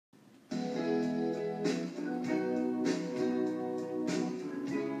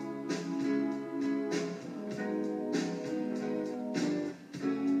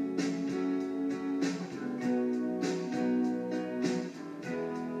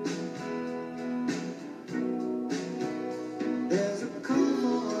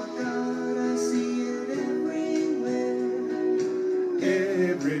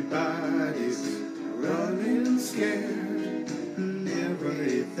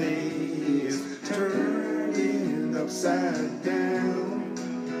everything is turning upside down.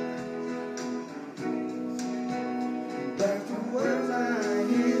 But the words I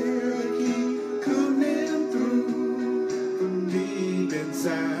hear keep coming through from deep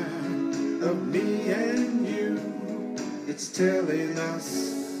inside of me and you. It's telling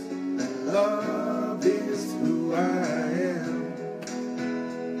us that love is who I am.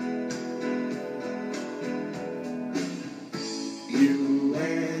 You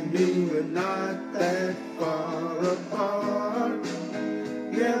and me, we're not that far apart.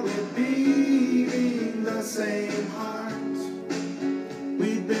 Yeah, we're beating the same heart.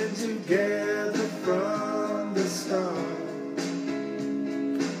 We've been together from the start.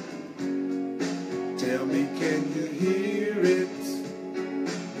 Tell me, can you hear it?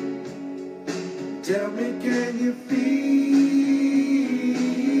 Tell me, can you feel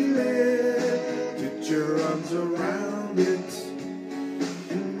it? Put your arms around it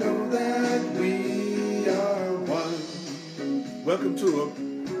and know that we are one. Welcome to a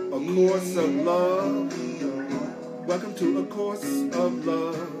course of love. Welcome to a course of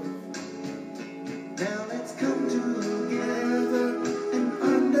love. Now let's come together and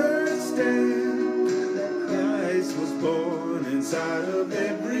understand that Christ was born inside of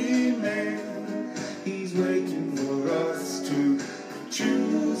every man. He's waiting for us to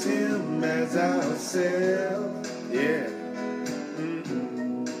choose him as ourselves. Yeah.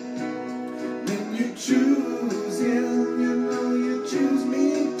 When you choose him, you know you choose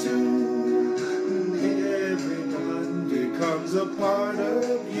me too. And everyone becomes a part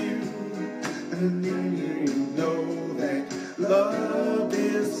of you. And then you know that love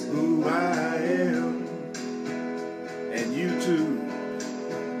is who I am. And you too.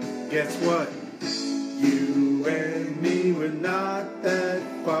 Guess what? You and me, we're not that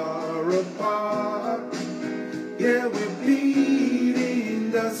far apart. Yeah, we're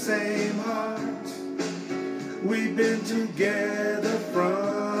beating the same heart. We've been together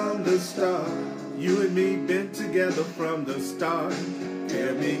from the start. You and me been together from the start.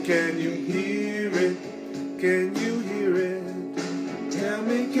 Tell me, can you hear it? Can you hear it? Tell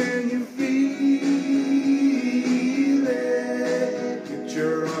me, can you feel it? Put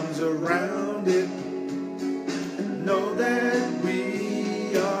your arms around it. Know that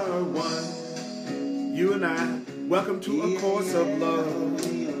we are one. You and I, welcome to a course of love.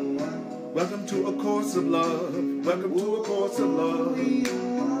 Welcome to a course of love. Welcome to a course of love.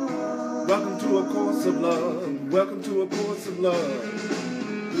 Welcome to a course of love. Welcome to a course of love.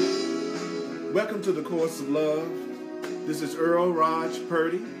 Welcome to the course of love. This is Earl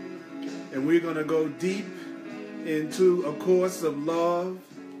Purdy, and we're going to go deep into a course of love.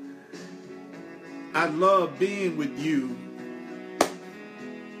 I love being with you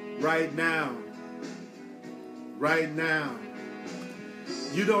right now. Right now.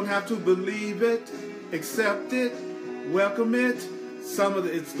 You don't have to believe it, accept it, welcome it. Some of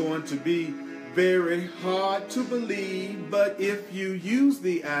it's going to be very hard to believe, but if you use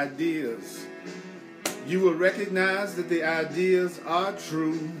the ideas, you will recognize that the ideas are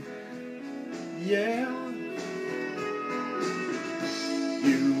true. Yeah.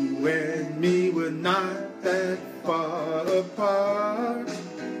 You and me, we're not that far apart.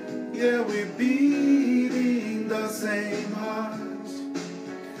 Yeah, we're beating the same heart.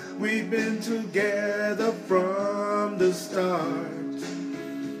 We've been together from the start.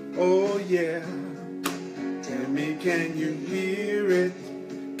 Oh yeah. Tell me, can you hear it?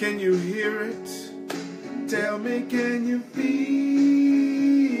 Can you hear it? Tell me, can you feel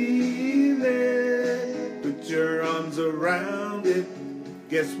it? Put your arms around it.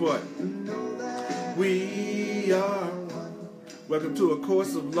 Guess what? We are one. Welcome to a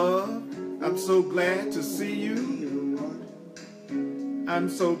course of love. I'm so glad to see you. I'm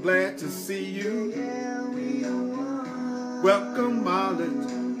so glad to see you. Welcome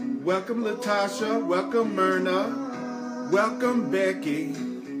Marlon. Welcome Latasha. Welcome Myrna. Welcome Becky.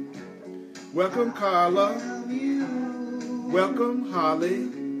 Welcome Carla. Welcome Holly.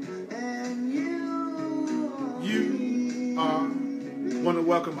 You are. I want to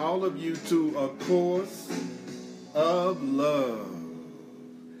welcome all of you to a course of love.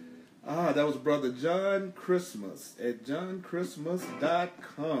 That was Brother John Christmas at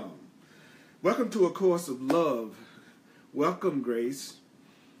johnChristmas.com. Welcome to a course of love. Welcome, Grace.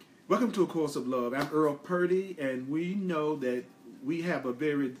 Welcome to a course of love. I'm Earl Purdy, and we know that we have a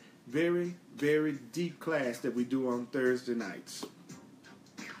very, very, very deep class that we do on Thursday nights.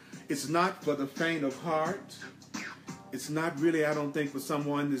 It's not for the faint of heart. It's not really, I don't think, for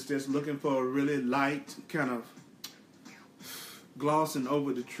someone that's just looking for a really light kind of glossing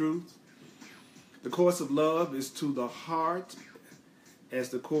over the truth. The course of love is to the heart as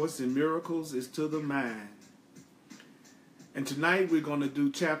the Course in Miracles is to the mind. And tonight we're going to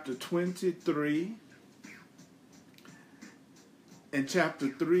do chapter 23. And chapter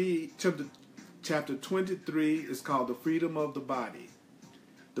 23 is called The Freedom of the Body.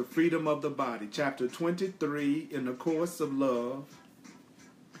 The Freedom of the Body. Chapter 23 in the Course of Love.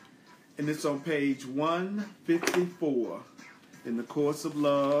 And it's on page 154 in the Course of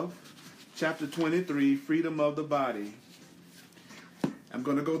Love. Chapter 23, Freedom of the Body. I'm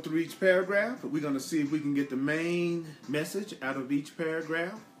going to go through each paragraph. We're going to see if we can get the main message out of each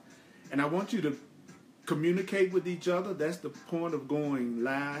paragraph. And I want you to communicate with each other. That's the point of going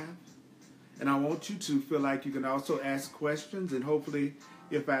live. And I want you to feel like you can also ask questions. And hopefully,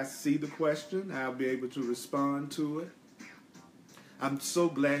 if I see the question, I'll be able to respond to it. I'm so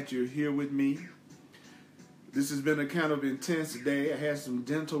glad you're here with me. This has been a kind of intense day. I had some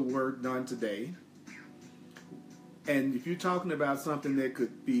dental work done today. And if you're talking about something that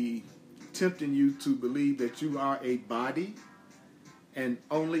could be tempting you to believe that you are a body and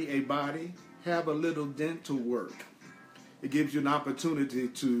only a body, have a little dental work. It gives you an opportunity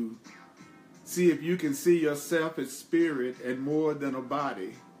to see if you can see yourself as spirit and more than a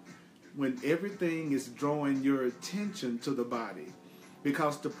body when everything is drawing your attention to the body.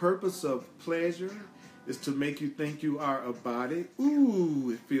 Because the purpose of pleasure is to make you think you are a body. Ooh,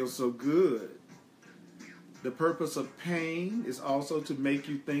 it feels so good. The purpose of pain is also to make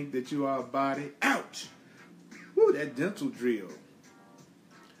you think that you are a body. Ouch! Woo, that dental drill.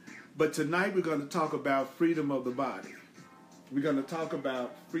 But tonight we're going to talk about freedom of the body. We're going to talk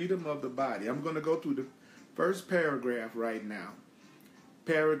about freedom of the body. I'm going to go through the first paragraph right now.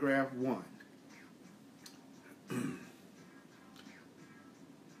 Paragraph 1.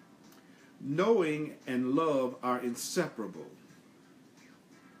 Knowing and love are inseparable.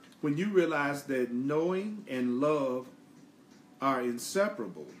 When you realize that knowing and love are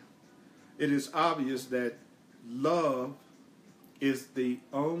inseparable, it is obvious that love is the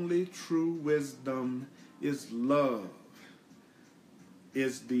only true wisdom. Is love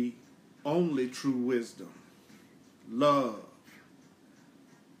is the only true wisdom. Love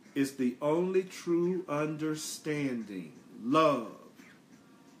is the only true understanding. Love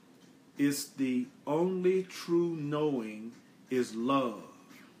is the only true knowing. Is love.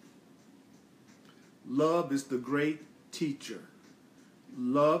 Love is the great teacher.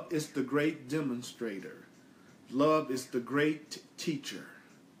 Love is the great demonstrator. Love is the great teacher.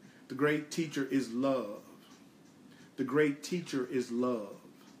 The great teacher is love. The great teacher is love.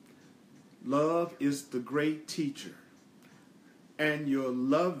 Love is the great teacher. And your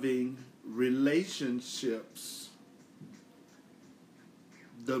loving relationships,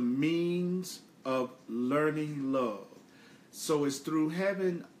 the means of learning love. So it's through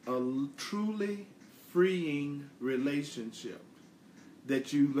having a truly freeing relationship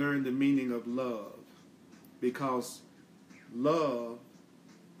that you learn the meaning of love, because love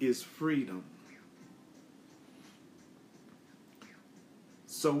is freedom.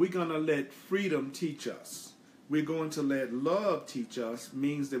 So we're going to let freedom teach us. We're going to let love teach us,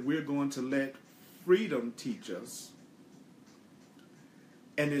 means that we're going to let freedom teach us.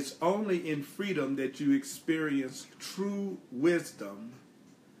 And it's only in freedom that you experience true wisdom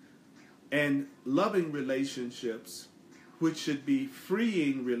and loving relationships, which should be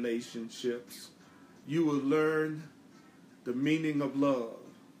freeing relationships. You will learn the meaning of love.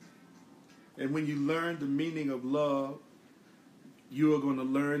 And when you learn the meaning of love, you are going to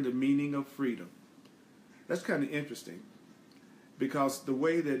learn the meaning of freedom. That's kind of interesting, because the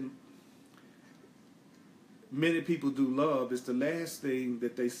way that many people do love is the last thing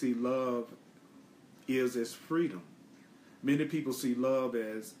that they see love is as freedom. Many people see love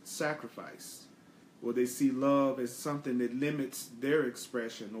as sacrifice, or they see love as something that limits their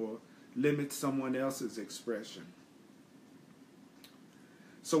expression or limits someone else's expression.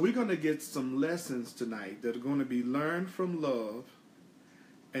 So we're going to get some lessons tonight that are going to be learned from love,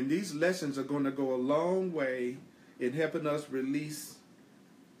 and these lessons are going to go a long way in helping us release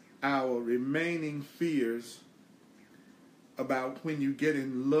our remaining fears about when you get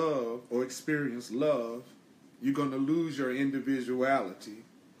in love or experience love, you're going to lose your individuality.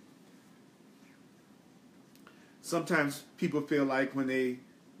 Sometimes people feel like when they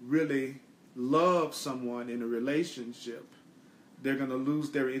really love someone in a relationship, they're going to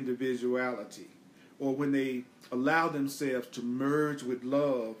lose their individuality. Or when they allow themselves to merge with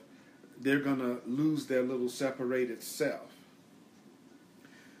love, they're going to lose their little separated self.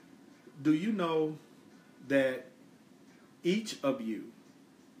 Do you know that each of you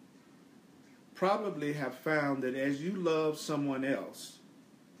probably have found that as you love someone else,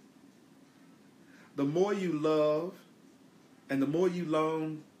 the more you love And the more you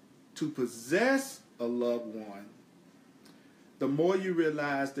learn to possess a loved one, the more you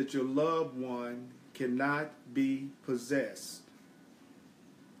realize that your loved one cannot be possessed.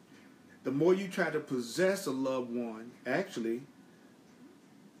 The more you try to possess a loved one, actually,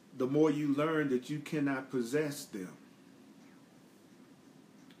 the more you learn that you cannot possess them.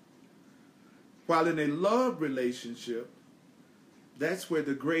 While in a love relationship, that's where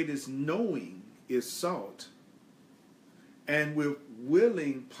the greatest knowing is sought. And with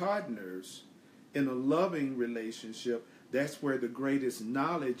willing partners in a loving relationship, that's where the greatest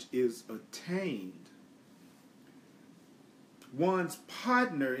knowledge is attained. One's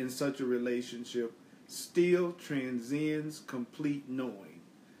partner in such a relationship still transcends complete knowing.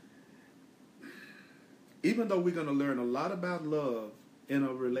 Even though we're going to learn a lot about love in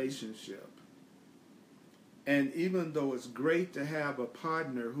a relationship, and even though it's great to have a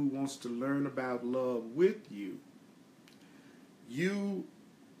partner who wants to learn about love with you, you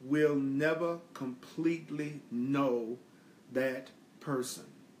will never completely know that person.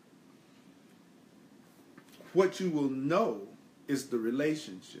 What you will know is the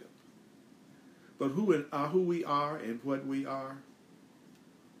relationship. But who we are and what we are,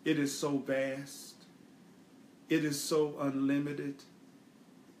 it is so vast. It is so unlimited.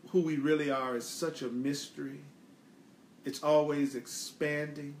 Who we really are is such a mystery. It's always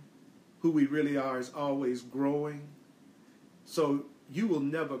expanding. Who we really are is always growing. So you will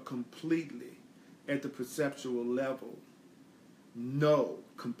never completely, at the perceptual level, know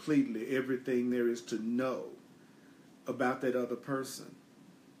completely everything there is to know about that other person,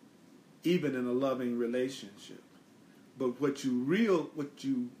 even in a loving relationship. But what you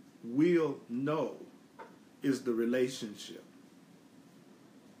will know is the relationship.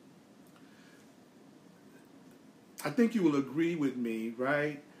 I think you will agree with me,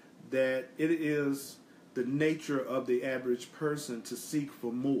 right, that it is the nature of the average person to seek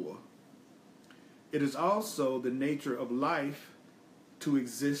for more. It is also the nature of life to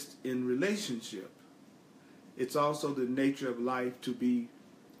exist in relationship. It's also the nature of life to be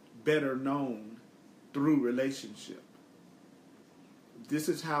better known through relationship. This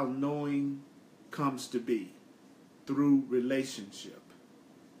is how knowing comes to be, through relationship.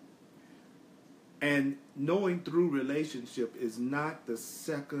 And knowing through relationship is not the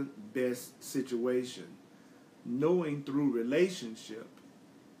second best situation. Knowing through relationship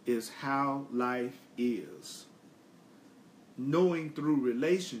is how life is. Knowing through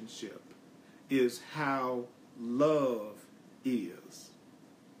relationship is how love is.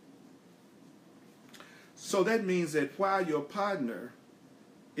 So that means that while your partner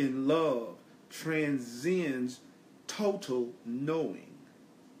in love transcends total knowing,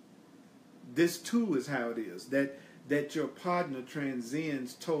 this too is how it is, that your partner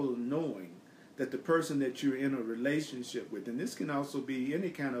transcends total knowing, that the person that you're in a relationship with, and this can also be any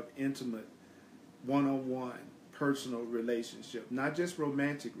kind of intimate, one-on-one, personal relationship, not just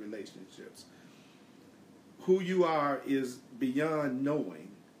romantic relationships. Who you are is beyond knowing,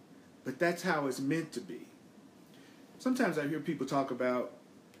 but that's how it's meant to be. Sometimes I hear people talk about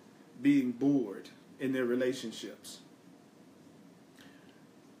being bored in their relationships.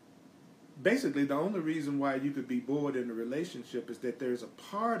 Basically, the only reason why you could be bored in a relationship is that there's a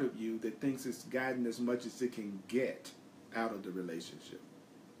part of you that thinks it's gotten as much as it can get out of the relationship.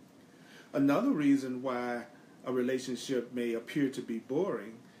 Another reason why a relationship may appear to be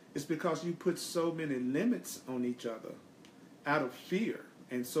boring is because you put so many limits on each other out of fear,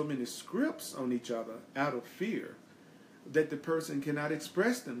 and so many scripts on each other out of fear, that the person cannot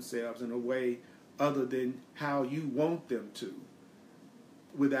express themselves in a way other than how you want them to,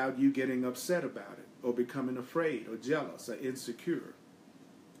 without you getting upset about it, or becoming afraid, or jealous, or insecure.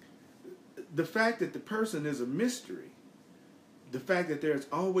 The fact that the person is a mystery, the fact that there's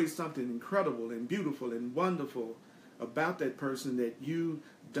always something incredible and beautiful and wonderful about that person that you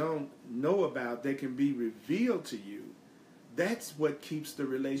don't know about, that can be revealed to you, that's what keeps the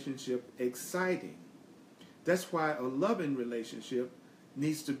relationship exciting. That's why a loving relationship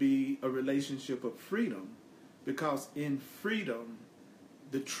needs to be a relationship of freedom, because in freedom,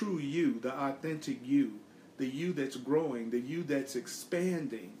 the true you, the authentic you, the you that's growing, the you that's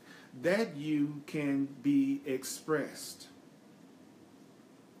expanding, that you can be expressed.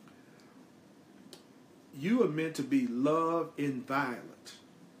 You are meant to be love inviolate.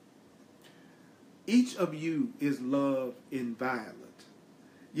 Each of you is love inviolate.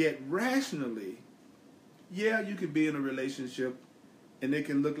 Yet rationally, yeah, you can be in a relationship and it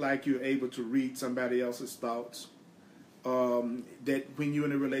can look like you're able to read somebody else's thoughts. That when you're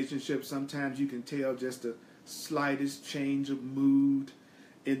in a relationship, sometimes you can tell just the slightest change of mood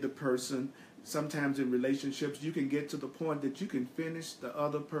in the person. sometimes in relationships, you can get to the point that you can finish the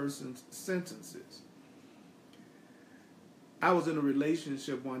other person's sentences. I was in a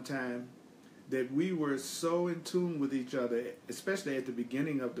relationship one time that we were so in tune with each other, especially at the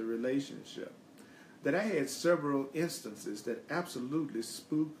beginning of the relationship, that I had several instances that absolutely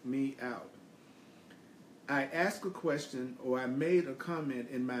spooked me out. I asked a question or I made a comment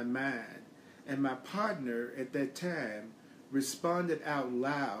in my mind, and my partner at that time responded out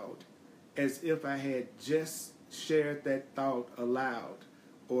loud as if I had just shared that thought aloud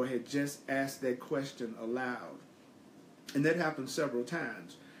or had just asked that question aloud. And that happened several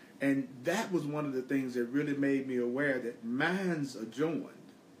times. And that was one of the things that really made me aware that minds are joined,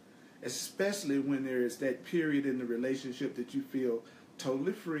 especially when there is that period in the relationship that you feel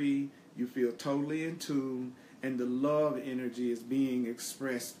totally free, you feel totally in tune, and the love energy is being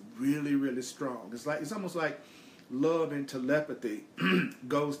expressed really, really strong. It's almost like love and telepathy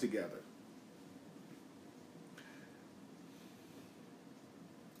goes together.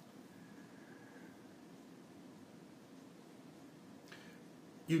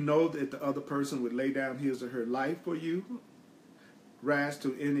 You know that the other person would lay down his or her life for you, rise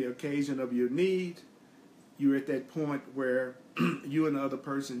to any occasion of your need. You're at that point where you and the other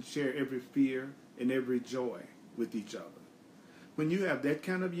person share every fear and every joy with each other. When you have that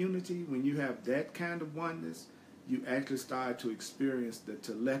kind of unity, when you have that kind of oneness, you actually start to experience the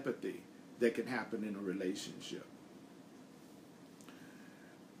telepathy that can happen in a relationship.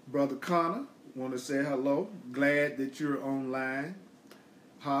 Brother Connor, want to say hello. Glad that you're online.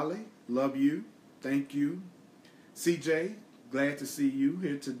 Holly, love you. Thank you. CJ, glad to see you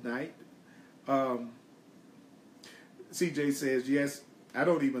here tonight. CJ says, yes, I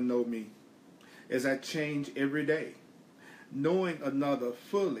don't even know me, as I change every day. Knowing another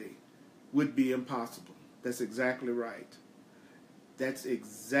fully would be impossible. That's exactly right. That's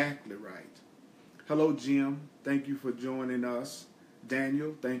exactly right. Hello, Jim. Thank you for joining us.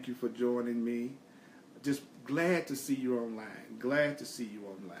 Daniel, thank you for joining me. Just glad to see you online. Glad to see you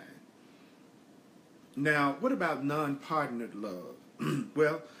online. Now, what about non-partnered love?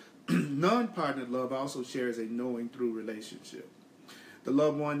 Well, non-partnered love also shares a knowing through relationship. The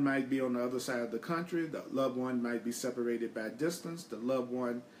loved one might be on the other side of the country. The loved one might be separated by distance. The loved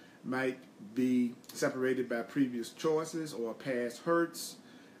one might be separated by previous choices or past hurts.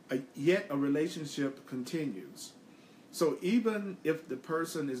 Yet a relationship continues. So even if the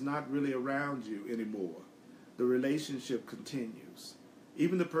person is not really around you anymore, the relationship continues.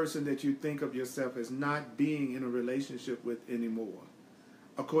 Even the person that you think of yourself as not being in a relationship with anymore,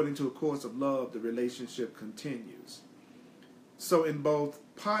 according to a course of love, the relationship continues. So in both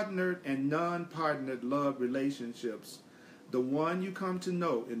partnered and non-partnered love relationships, the one you come to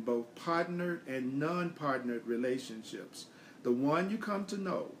know in both partnered and non-partnered relationships, the one you come to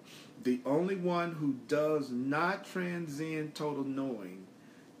know, the only one who does not transcend total knowing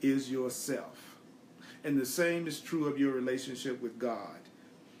is yourself. And the same is true of your relationship with God.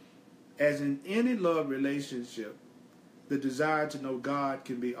 As in any love relationship, the desire to know God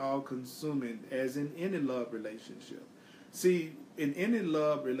can be all-consuming, as in any love relationship. See, in any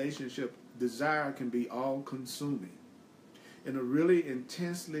love relationship, desire can be all-consuming. In a really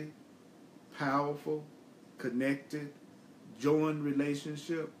intensely powerful, connected, joined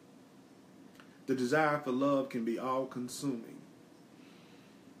relationship, the desire for love can be all-consuming.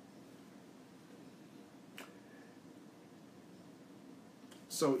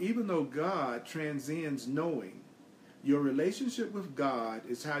 So even though God transcends knowing, your relationship with God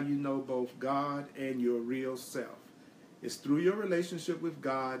is how you know both God and your real self. It's through your relationship with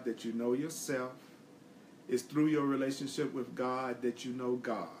God that you know yourself. It's through your relationship with God that you know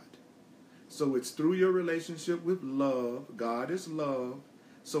God. So it's through your relationship with love. God is love.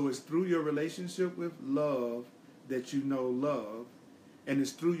 So it's through your relationship with love that you know love. And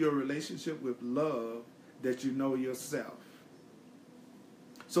it's through your relationship with love that you know yourself.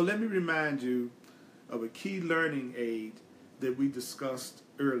 So let me remind you of a key learning aid that we discussed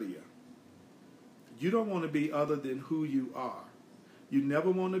earlier. You don't want to be other than who you are. You never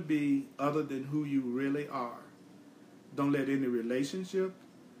want to be other than who you really are. Don't let any relationship,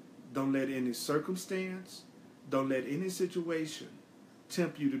 don't let any circumstance, don't let any situation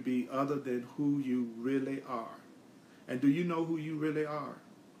tempt you to be other than who you really are. And do you know who you really are?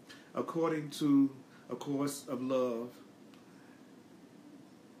 According to A Course of Love,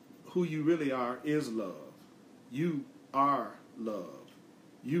 who you really are is love. You are love.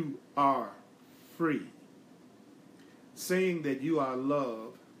 You are free. Saying that you are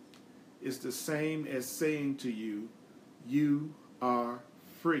love is the same as saying to you, you are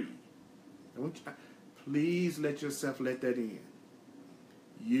free. Please let yourself let that in.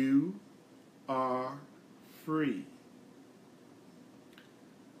 You are free.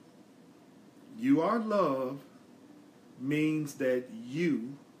 You are loved means that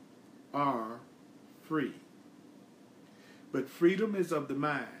you are free. But freedom is of the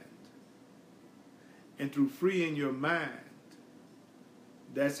mind. And through freeing your mind,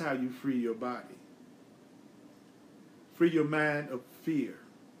 that's how you free your body. Free your mind of fear.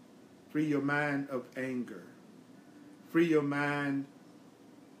 Free your mind of anger. Free your mind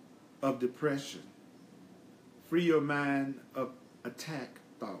of depression. Free your mind of attack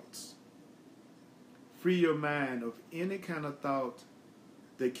thoughts. Free your mind of any kind of thought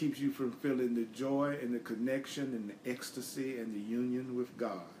that keeps you from feeling the joy and the connection and the ecstasy and the union with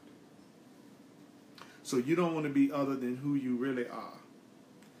God. So you don't want to be other than who you really are.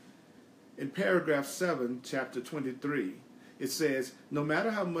 In paragraph 7, chapter 23, it says, no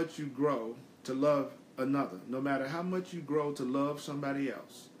matter how much you grow to love another, no matter how much you grow to love somebody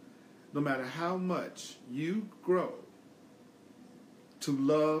else, no matter how much you grow to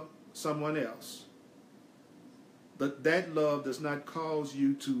love someone else, but that love does not cause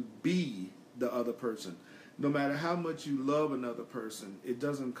you to be the other person. No matter how much you love another person, it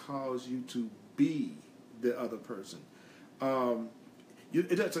doesn't cause you to be the other person.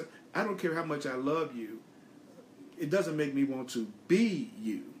 It doesn't. I don't care how much I love you. It doesn't make me want to be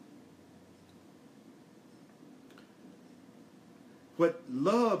you. What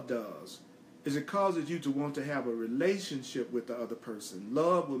love does is it causes you to want to have a relationship with the other person.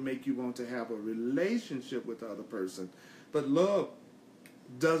 Love will make you want to have a relationship with the other person. But love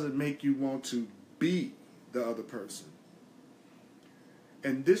doesn't make you want to be the other person.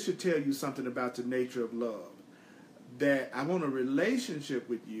 And this should tell you something about the nature of love. That I want a relationship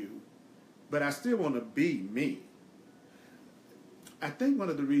with you, but I still want to be me. I think one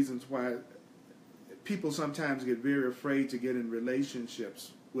of the reasons why people sometimes get very afraid to get in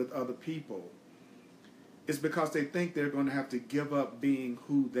relationships with other people is because they think they're going to have to give up being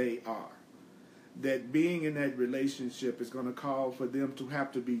who they are. That being in that relationship is going to call for them to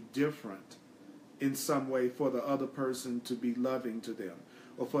have to be different in some way for the other person to be loving to them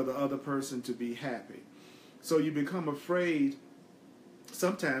or for the other person to be happy. So you become afraid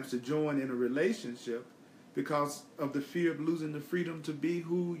sometimes to join in a relationship because of the fear of losing the freedom to be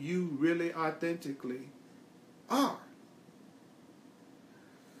who you really authentically are.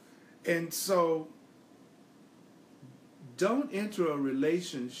 And so don't enter a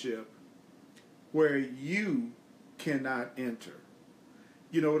relationship where you cannot enter.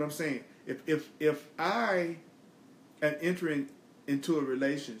 You know what I'm saying? If I am entering into a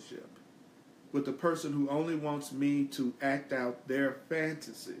relationship with a person who only wants me to act out their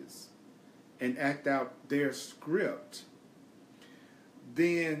fantasies and act out their script,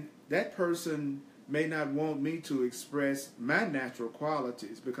 then that person may not want me to express my natural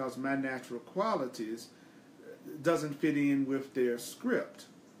qualities because my natural qualities doesn't fit in with their script.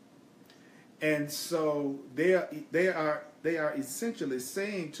 And so they are essentially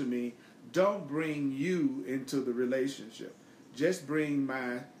saying to me, don't bring you into the relationship. Just bring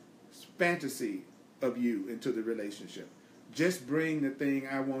my fantasy of you into the relationship. Just bring the thing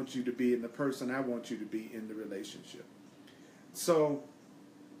I want you to be and the person I want you to be in the relationship. So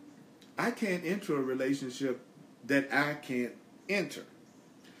I can't enter a relationship that I can't enter.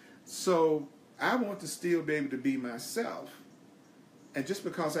 So I want to still be able to be myself. And just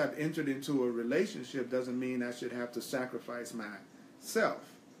because I've entered into a relationship doesn't mean I should have to sacrifice myself.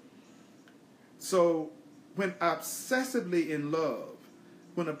 So when obsessively in love,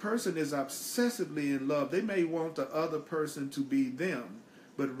 when a person is obsessively in love, they may want the other person to be them,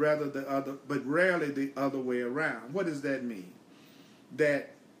 but rarely the other way around. What does that mean?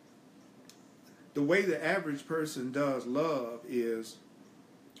 That the way the average person does love is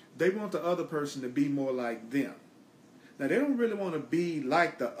they want the other person to be more like them. Now, they don't really want to be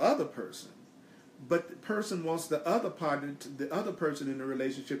like the other person, but the person wants the other person in the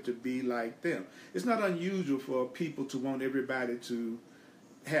relationship to be like them. It's not unusual for people to want everybody to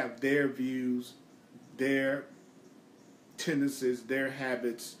have their views, their tendencies, their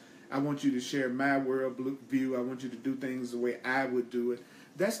habits. I want you to share my world view. I want you to do things the way I would do it.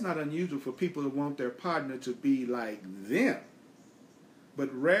 That's not unusual for people to want their partner to be like them.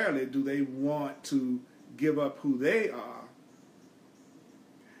 But rarely do they want to give up who they are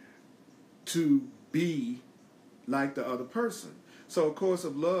to be like the other person. So A Course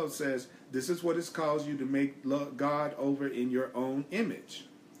of Love says, this is what it's caused you to make God over in your own image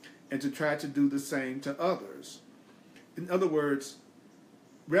and to try to do the same to others. In other words,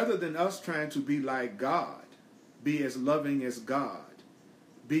 rather than us trying to be like God, be as loving as God,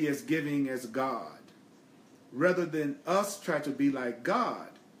 be as giving as God, rather than us try to be like God,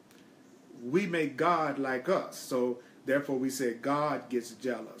 we make God like us. So therefore we say God gets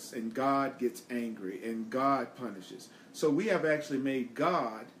jealous and God gets angry and God punishes. So we have actually made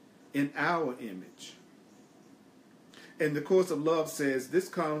God in our image. And the Course of Love says this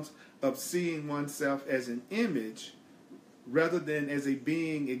comes of seeing oneself as an image rather than as a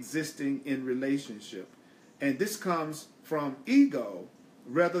being existing in relationship. And this comes from ego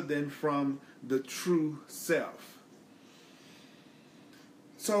rather than from the true self.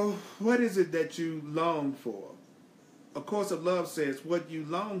 So what is it that you long for? A Course of Love says what you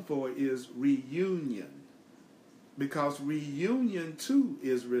long for is reunion. Because reunion too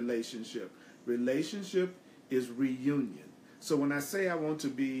is relationship. Relationship is reunion. So when I say I want to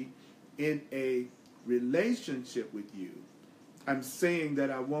be in a relationship with you, I'm saying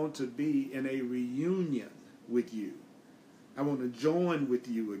that I want to be in a reunion with you. I want to join with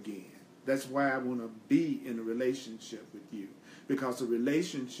you again. That's why I want to be in a relationship with you. Because a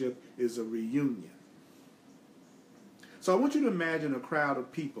relationship is a reunion. So I want you to imagine a crowd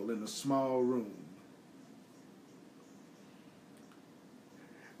of people in a small room.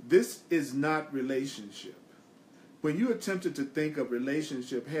 This is not relationship. When you attempted to think of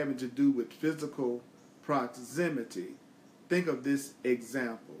relationship having to do with physical proximity, think of this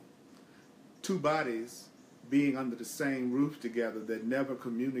example. Two bodies being under the same roof together that never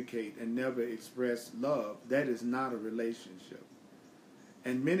communicate and never express love, that is not a relationship.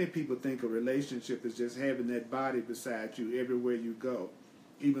 And many people think a relationship is just having that body beside you everywhere you go,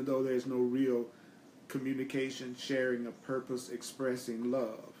 even though there's no real communication, sharing of purpose, expressing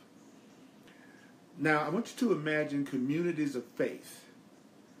love. Now, I want you to imagine communities of faith.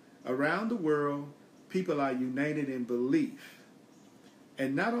 Around the world, people are united in belief,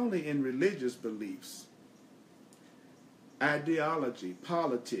 and not only in religious beliefs. Ideology,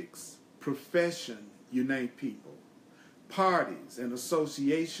 politics, profession unite people. Parties and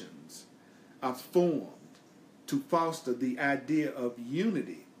associations are formed to foster the idea of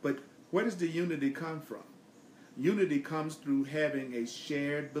unity. But where does the unity come from? Unity comes through having a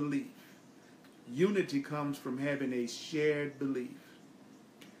shared belief. Unity comes from having a shared belief.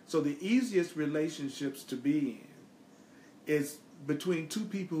 So the easiest relationships to be in is between two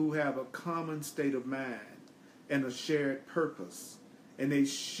people who have a common state of mind and a shared purpose, and they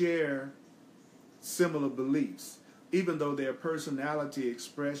share similar beliefs, even though their personality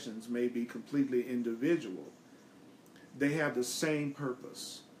expressions may be completely individual. They have the same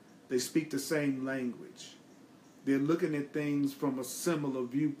purpose. They speak the same language. They're looking at things from a similar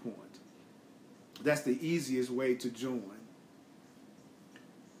viewpoint. That's the easiest way to join.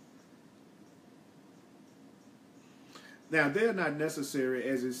 Now, they're not necessary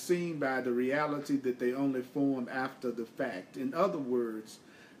as is seen by the reality that they only form after the fact. In other words,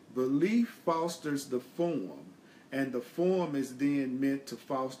 belief fosters the form, and the form is then meant to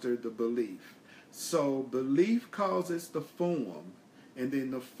foster the belief. So belief causes the form, and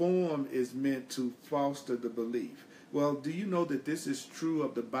then the form is meant to foster the belief. Well, do you know that this is true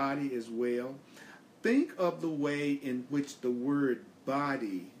of the body as well? Think of the way in which the word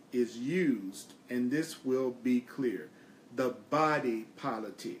body is used, and this will be clear. The body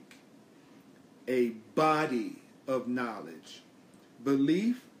politic, a body of knowledge.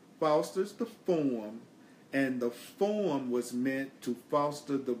 Belief fosters the form, and the form was meant to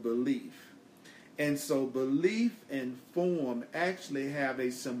foster the belief. And so belief and form actually have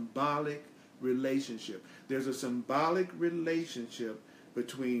a symbolic relationship. There's a symbolic relationship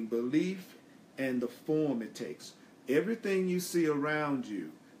between belief and the form it takes. Everything you see around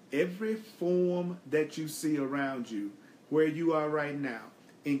you, every form that you see around you, where you are right now,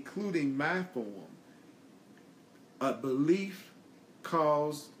 including my form, a belief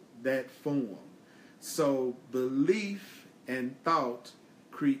caused that form. So belief and thought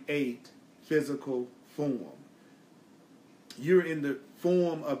create physical form. You're in the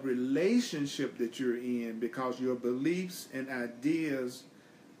form of relationship that you're in because your beliefs and ideas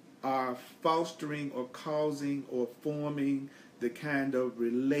are fostering or causing or forming the kind of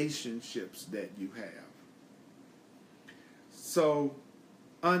relationships that you have. So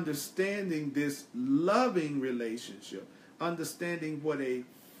understanding this loving relationship, understanding what a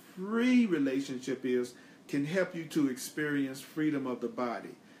free relationship is, can help you to experience freedom of the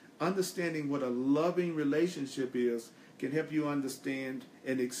body. Understanding what a loving relationship is can help you understand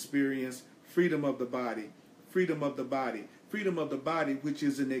and experience freedom of the body. Freedom of the body. Freedom of the body, which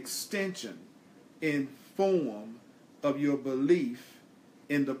is an extension in form of your belief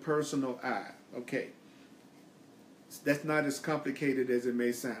in the personal I. Okay. That's not as complicated as it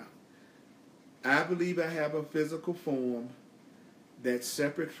may sound. I believe I have a physical form that's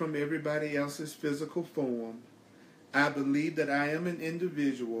separate from everybody else's physical form. I believe that I am an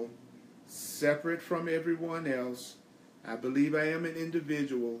individual separate from everyone else. I believe I am an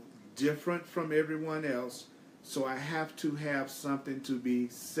individual, different from everyone else. So I have to have something to be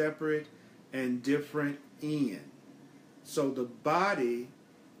separate and different in. So the body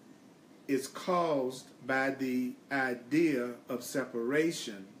is caused by the idea of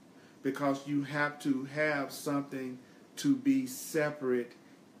separation because you have to have something to be separate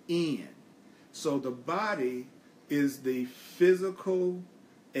in. So the body is the physical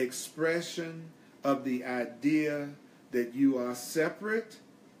expression of the idea that you are separate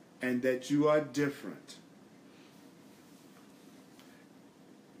and that you are different.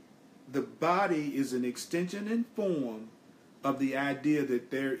 The body is an extension and form of the idea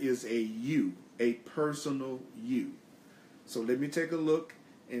that there is a you, a personal you. So let me take a look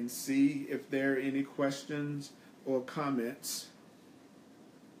and see if there are any questions or comments.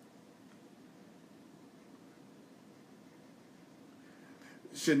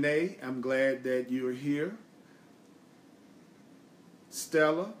 Shanae, I'm glad that you are here.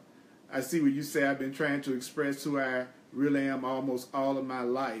 Stella, I see what you say. I've been trying to express who I really am almost all of my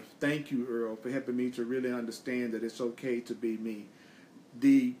life. Thank you, Earl, for helping me to really understand that it's okay to be me.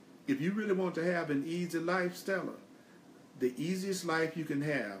 If you really want to have an easy life, Stella, the easiest life you can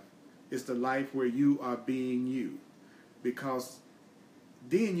have is the life where you are being you. Because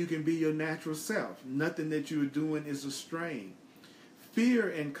then you can be your natural self. Nothing that you're doing is a strain. Fear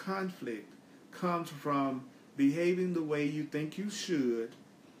and conflict comes from behaving the way you think you should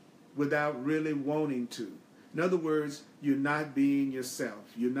without really wanting to. In other words, you're not being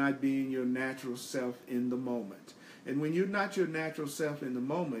yourself. You're not being your natural self in the moment. And when you're not your natural self in the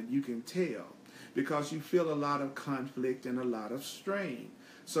moment, you can tell because you feel a lot of conflict and a lot of strain.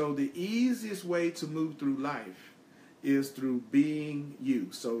 So the easiest way to move through life is through being you.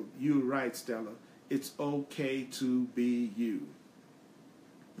 So you're right, Stella. It's okay to be you.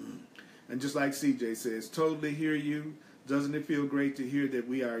 And just like CJ says, totally hear you. Doesn't it feel great to hear that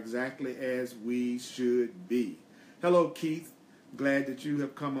we are exactly as we should be? Hello, Keith. Glad that you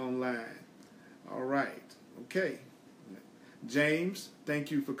have come online. All right. Okay. James,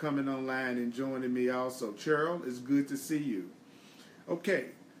 thank you for coming online and joining me also. Cheryl, it's good to see you. Okay.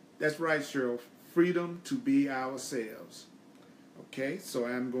 That's right, Cheryl. Freedom to be ourselves. Okay. So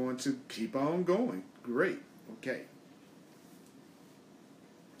I'm going to keep on going. Great. Okay.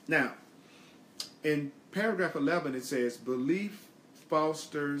 Now, in paragraph 11, it says, belief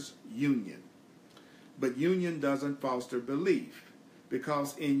fosters union. But union doesn't foster belief.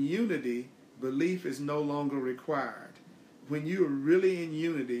 Because in unity, belief is no longer required. When you are really in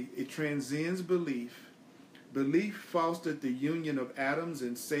unity, it transcends belief. Belief fostered the union of atoms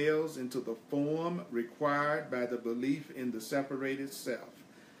and cells into the form required by the belief in the separated self.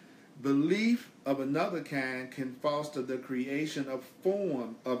 Belief of another kind can foster the creation of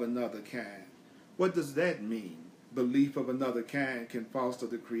form of another kind. What does that mean? Belief of another kind can foster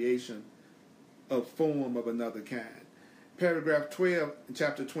the creation of form of another kind. Paragraph 12 in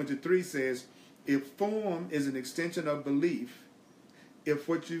chapter 23 says, if form is an extension of belief, if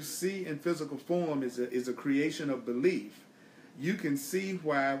what you see in physical form is a creation of belief, you can see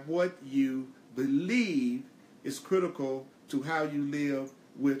why what you believe is critical to how you live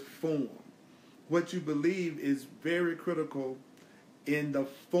with form. What you believe is very critical in the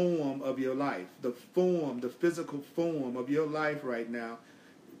form of your life, the physical form of your life right now.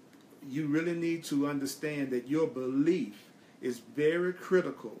 You really need to understand that your belief is very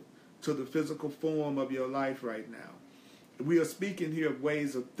critical to the physical form of your life right now. We are speaking here of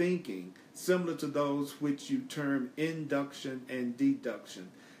ways of thinking similar to those which you term induction and deduction.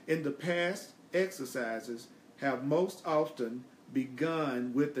 In the past, exercises have most often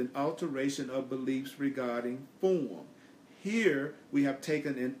begun with an alteration of beliefs regarding form. Here, we have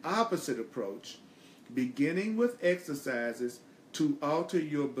taken an opposite approach, beginning with exercises to alter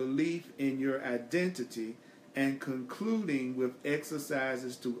your belief in your identity and concluding with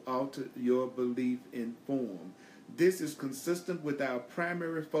exercises to alter your belief in form. This is consistent with our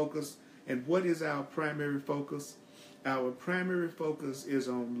primary focus. And what is our primary focus? Our primary focus is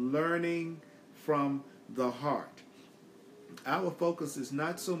on learning from the heart. Our focus is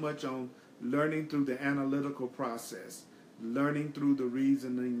not so much on learning through the analytical process, learning through the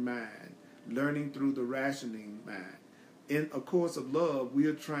reasoning mind, learning through the rationing mind. In A Course of Love, we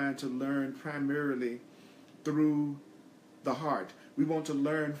are trying to learn primarily through the heart. We want to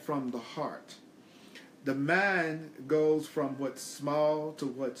learn from the heart. The mind goes from what's small to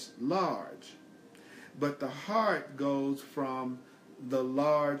what's large, but the heart goes from the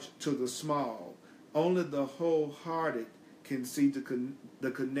large to the small. Only the wholehearted can see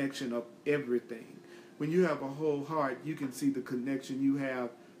the connection of everything. When you have a whole heart, you can see the connection you have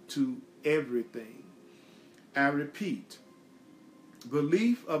to everything. I repeat,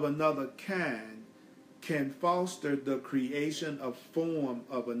 belief of another kind can foster the creation of form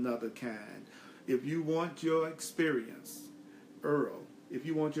of another kind. If you want your experience, Earl, if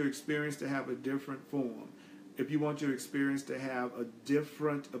you want your experience to have a different form, if you want your experience to have a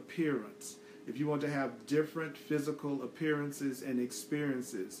different appearance, if you want to have different physical appearances and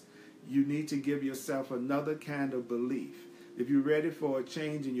experiences, you need to give yourself another kind of belief. If you're ready for a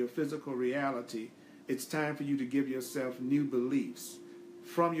change in your physical reality, it's time for you to give yourself new beliefs.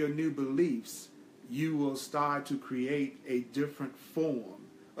 From your new beliefs, you will start to create a different form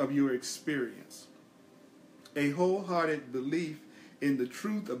of your experience. A wholehearted belief in the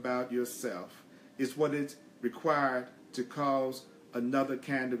truth about yourself is what is required to cause another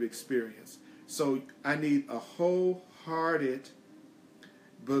kind of experience. So I need a wholehearted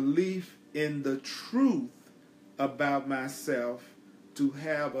belief in the truth about myself to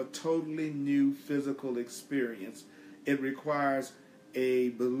have a totally new physical experience. It requires a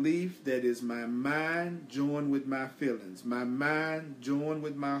belief that is my mind joined with my feelings, my mind joined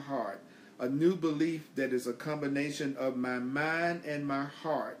with my heart, a new belief that is a combination of my mind and my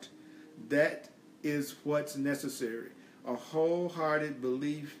heart. That is what's necessary. A wholehearted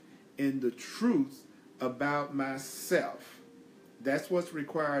belief in the truth about myself. That's what's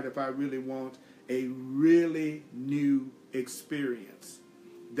required if I really want a really new experience.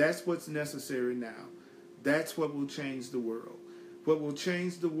 That's what's necessary now. That's what will change the world. What will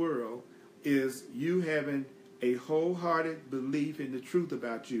change the world is you having a wholehearted belief in the truth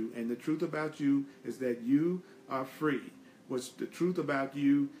about you. And the truth about you is that you are free. What's the truth about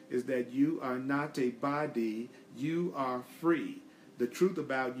you is that you are not a body, you are free. The truth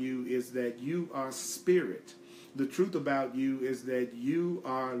about you is that you are spirit. The truth about you is that you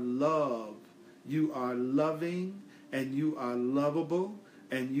are love. You are loving, and you are lovable,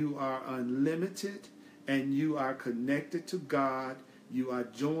 and you are unlimited, and you are connected to God. You are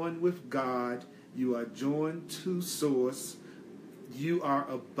joined with God. You are joined to Source. You are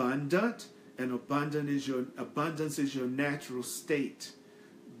abundant, and abundance is your natural state.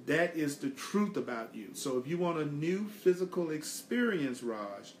 That is the truth about you. So if you want a new physical experience,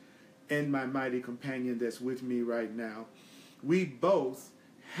 Raj, and my mighty companion that's with me right now, we both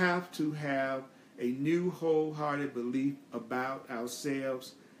have to have a new wholehearted belief about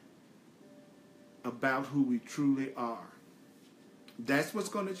ourselves, about who we truly are. That's what's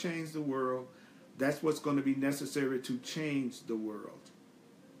going to change the world. That's what's going to be necessary to change the world.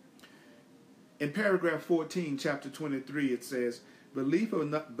 In paragraph 14, chapter 23, it says, belief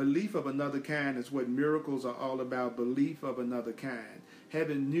of another kind is what miracles are all about. Belief of another kind.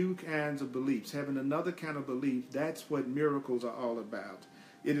 Having new kinds of beliefs, having another kind of belief, that's what miracles are all about.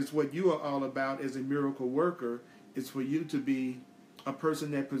 It is what you are all about as a miracle worker. It's for you to be a person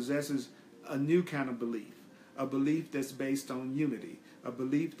that possesses a new kind of belief, a belief that's based on unity, a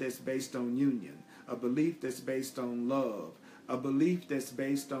belief that's based on union, a belief that's based on love, a belief that's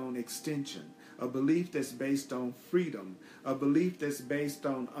based on extension, a belief that's based on freedom, a belief that's based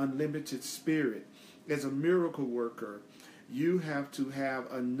on unlimited spirit. As a miracle worker, you have to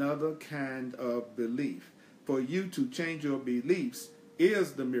have another kind of belief. For you to change your beliefs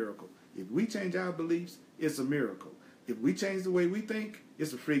is the miracle. If we change our beliefs, it's a miracle. If we change the way we think,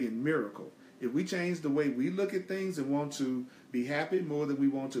 it's a friggin' miracle. If we change the way we look at things and want to be happy more than we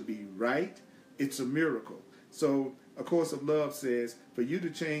want to be right, it's a miracle. So A Course of Love says, for you to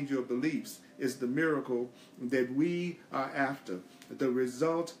change your beliefs is the miracle that we are after. The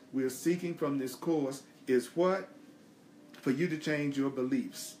result we're seeking from this course is what? For you to change your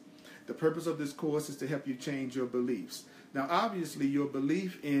beliefs. The purpose of this course is to help you change your beliefs. Now, obviously, your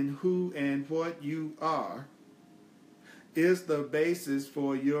belief in who and what you are is the basis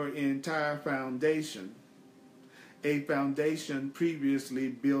for your entire foundation, a foundation previously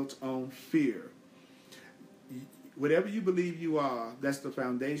built on fear. Whatever you believe you are, that's the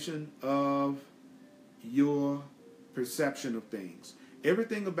foundation of your perception of things.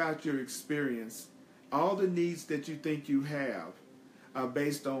 Everything about your experience, all the needs that you think you have, are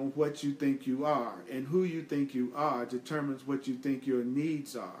based on what you think you are, and who you think you are determines what you think your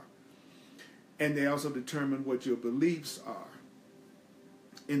needs are. And they also determine what your beliefs are.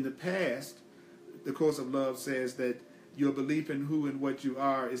 In the past, the Course of Love says that your belief in who and what you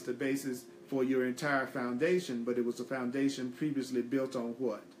are is the basis for your entire foundation, but it was a foundation previously built on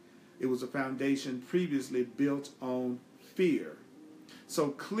what? It was a foundation previously built on fear.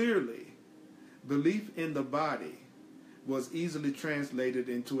 So clearly, belief in the body was easily translated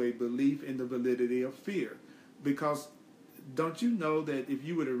into a belief in the validity of fear. Because don't you know that if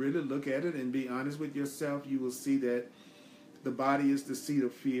you were to really look at it and be honest with yourself, you will see that the body is the seat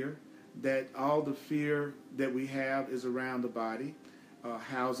of fear. that all the fear that we have is around the body,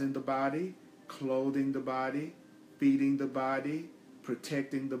 housing the body, clothing the body, feeding the body,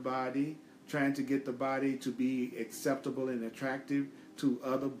 protecting the body, trying to get the body to be acceptable and attractive to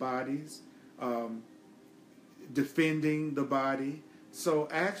other bodies, defending the body. So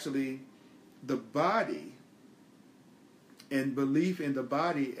actually, the body and belief in the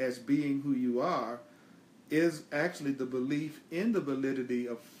body as being who you are is actually the belief in the validity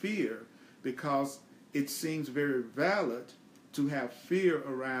of fear, because it seems very valid to have fear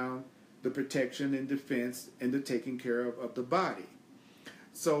around the protection and defense and the taking care of the body.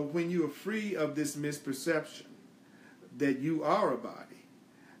 So when you are free of this misperception that you are a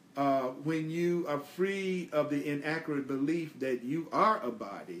body, when you are free of the inaccurate belief that you are a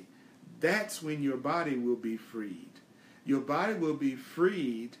body, that's when your body will be freed. Your body will be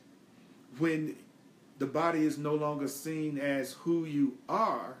freed when the body is no longer seen as who you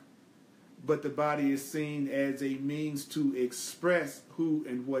are, but the body is seen as a means to express who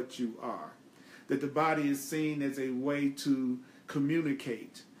and what you are. That the body is seen as a way to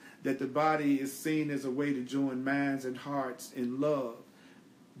communicate. That the body is seen as a way to join minds and hearts in love.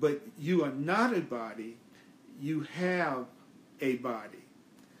 But you are not a body, you have a body.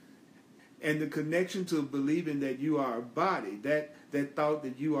 And the connection to believing that you are a body, that thought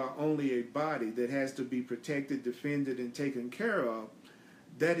that you are only a body that has to be protected, defended, and taken care of,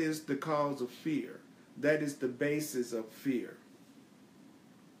 that is the cause of fear. That is the basis of fear.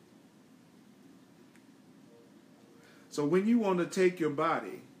 So when you want to take your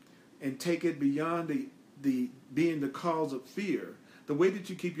body and take it beyond the being the cause of fear, the way that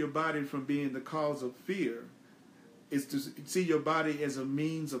you keep your body from being the cause of fear is to see your body as a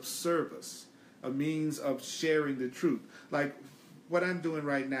means of service, a means of sharing the truth. Like what I'm doing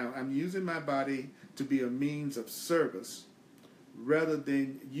right now, I'm using my body to be a means of service rather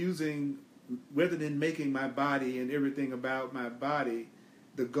than making my body and everything about my body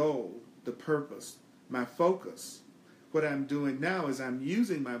the goal, the purpose, my focus. What I'm doing now is I'm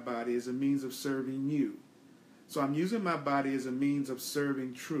using my body as a means of serving you. So I'm using my body as a means of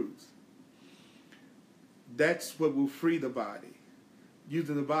serving truth. That's what will free the body.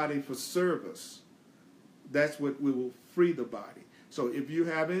 Using the body for service, that's what will free the body. So if you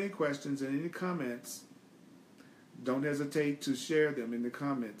have any questions and any comments, don't hesitate to share them in the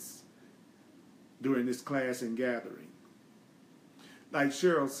comments during this class and gathering. Like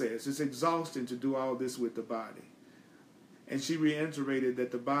Cheryl says, it's exhausting to do all this with the body. And she reiterated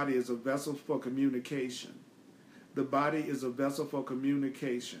that the body is a vessel for communication. The body is a vessel for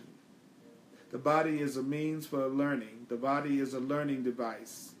communication. The body is a means for learning. The body is a learning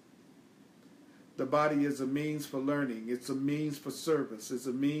device. The body is a means for learning. It's a means for service. It's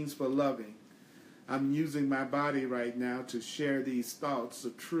a means for loving. I'm using my body right now to share these thoughts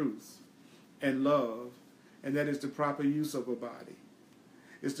of truth and love, and that is the proper use of a body.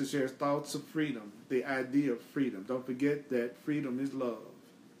 It's to share thoughts of freedom, the idea of freedom. Don't forget that freedom is love.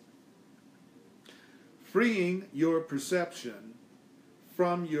 Freeing your perception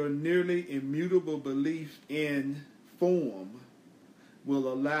from your nearly immutable belief in form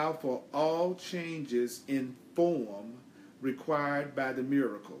will allow for all changes in form required by the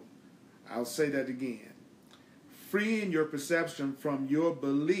miracle. I'll say that again. Freeing your perception from your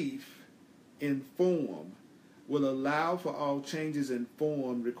belief in form will allow for all changes in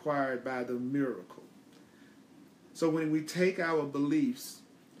form required by the miracle. So when we take our beliefs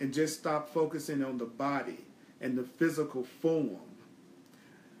and just stop focusing on the body and the physical form,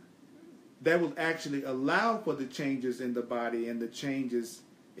 that will actually allow for the changes in the body and the changes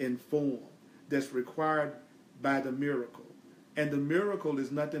in form that's required by the miracle. And the miracle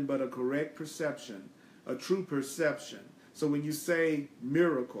is nothing but a correct perception, a true perception. So when you say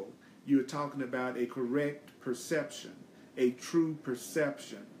miracle, you're talking about a correct perception, a true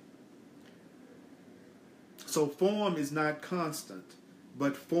perception. So form is not constant,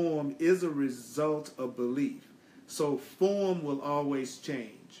 but form is a result of belief. So form will always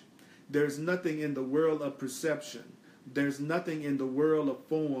change. There's nothing in the world of perception, there's nothing in the world of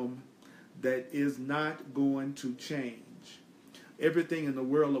form that is not going to change. Everything in the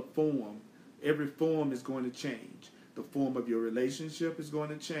world of form, every form is going to change. The form of your relationship is going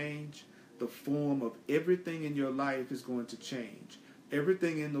to change. The form of everything in your life is going to change.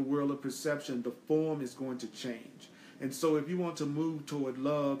 Everything in the world of perception, the form is going to change. And so if you want to move toward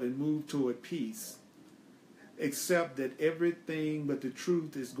love and move toward peace, accept that everything but the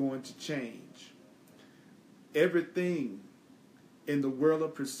truth is going to change. Everything in the world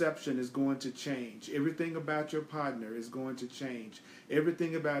of perception is going to change. Everything about your partner is going to change.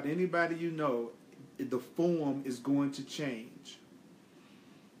 Everything about anybody you know, the form is going to change.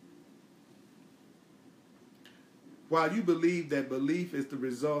 While you believe that belief is the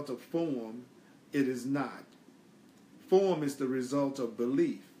result of form, it is not. Form is the result of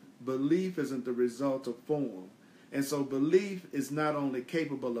belief. Belief isn't the result of form. And so belief is not only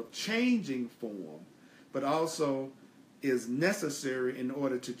capable of changing form, but also is necessary in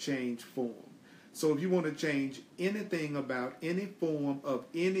order to change form. So if you want to change anything about any form of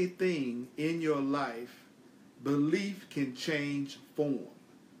anything in your life, belief can change form.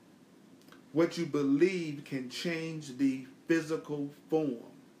 What you believe can change the physical form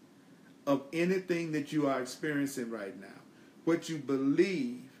of anything that you are experiencing right now. What you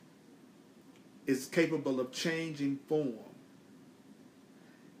believe is capable of changing form.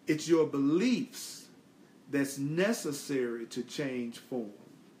 It's your beliefs that's necessary to change form.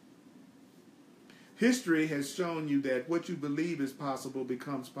 History has shown you that what you believe is possible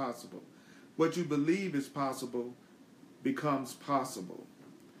becomes possible. What you believe is possible becomes possible.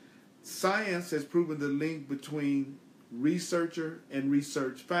 Science has proven the link between researcher and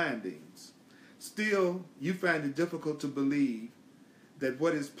research findings. Still, you find it difficult to believe that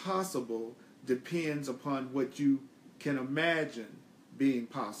what is possible depends upon what you can imagine being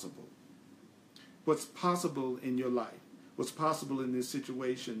possible. What's possible in your life, what's possible in this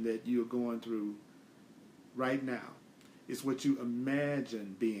situation that you're going through right now, is what you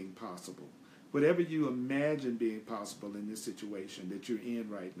imagine being possible. Whatever you imagine being possible in this situation that you're in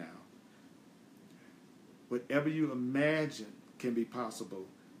right now, whatever you imagine can be possible,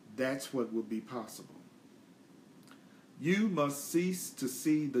 that's what will be possible. You must cease to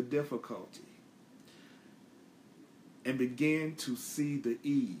see the difficulty and begin to see the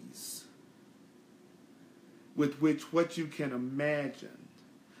ease with which what you can imagine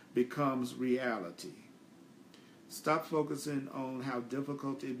becomes reality. Stop focusing on how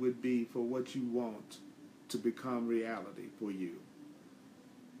difficult it would be for what you want to become reality for you,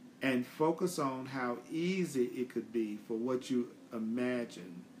 and focus on how easy it could be for what you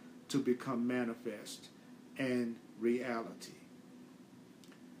imagine to become manifest and reality.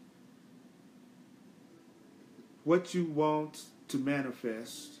 What you want to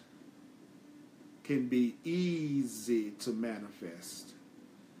manifest can be easy to manifest.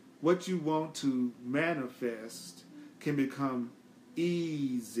 What you want to manifest can become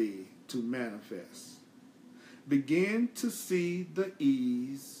easy to manifest. Begin to see the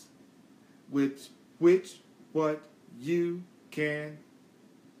ease with which what you can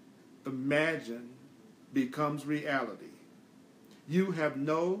imagine becomes reality. You have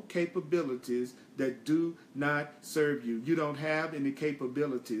no capabilities that do not serve you. You don't have any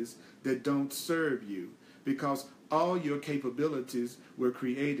capabilities that don't serve you, because all your capabilities were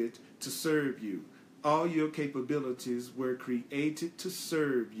created to serve you. All your capabilities were created to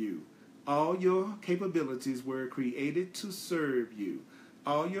serve you. All your capabilities were created to serve you.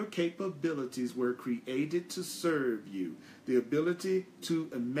 All your capabilities were created to serve you. The ability to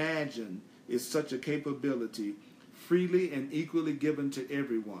imagine is such a capability, freely and equally given to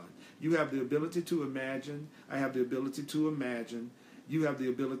everyone. You have the ability to imagine. I have the ability to imagine. You have the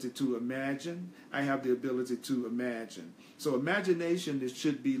ability to imagine. I have the ability to imagine. So imagination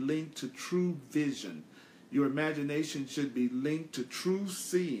should be linked to true vision. Your imagination should be linked to true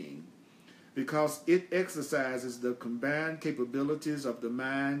seeing, because it exercises the combined capabilities of the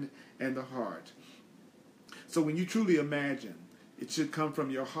mind and the heart. So when you truly imagine, it should come from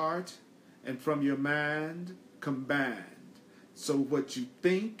your heart and from your mind combined. So what you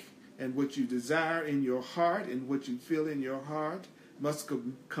think and what you desire in your heart and what you feel in your heart must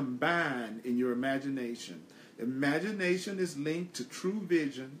combine in your imagination. Imagination is linked to true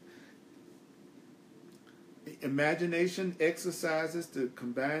vision. Imagination exercises the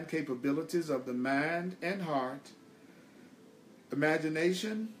combined capabilities of the mind and heart.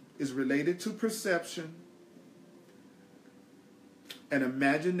 Imagination is related to perception. And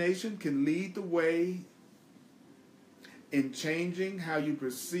imagination can lead the way in changing how you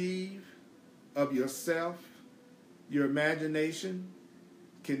perceive of yourself. Your imagination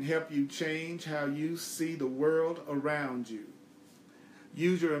can help you change how you see the world around you.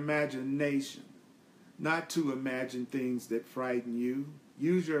 Use your imagination not to imagine things that frighten you.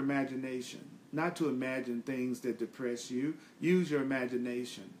 Use your imagination not to imagine things that depress you. Use your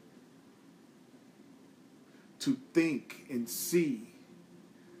imagination to think and see.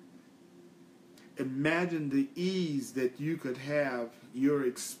 Imagine the ease that you could have your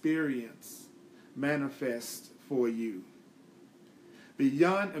experience manifest for you.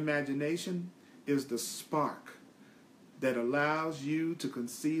 Beyond imagination is the spark that allows you to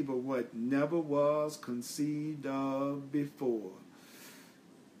conceive of what never was conceived of before.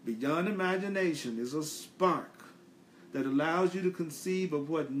 Beyond imagination is a spark that allows you to conceive of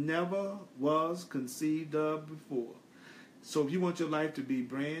what never was conceived of before. So if you want your life to be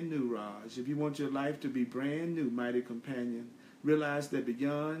brand new, Raj, if you want your life to be brand new, mighty companion, realize that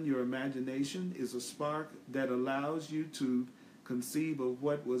beyond your imagination is a spark that allows you to conceive of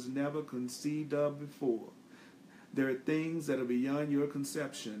what was never conceived of before. There are things that are beyond your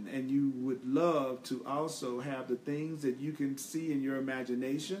conception, and you would love to also have the things that you can see in your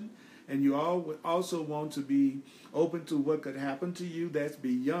imagination, and you also want to be open to what could happen to you that's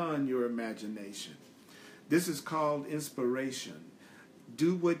beyond your imagination. This is called inspiration.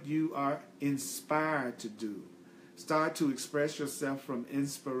 Do what you are inspired to do. Start to express yourself from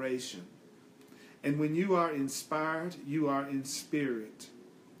inspiration. And when you are inspired, you are in spirit.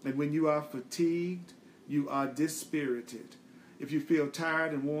 And when you are fatigued, you are dispirited. If you feel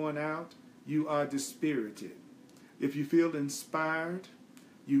tired and worn out, you are dispirited. If you feel inspired,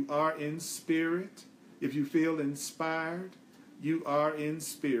 you are in spirit. If you feel inspired, you are in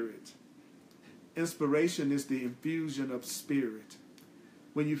spirit. Inspiration is the infusion of spirit.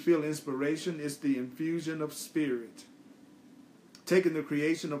 When you feel inspiration, it's the infusion of spirit. Taking the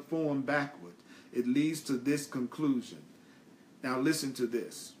creation of form backward, it leads to this conclusion. Now listen to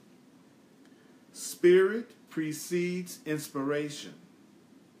this. Spirit precedes inspiration.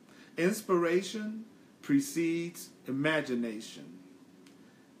 Inspiration precedes imagination.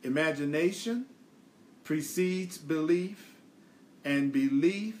 Imagination precedes belief, and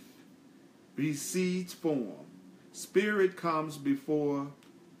belief precedes form. Spirit comes before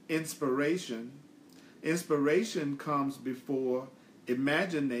inspiration. Inspiration comes before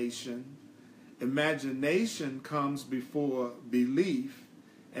imagination. Imagination comes before belief,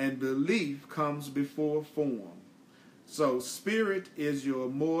 and belief comes before form. So spirit is your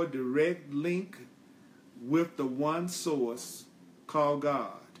more direct link with the one source called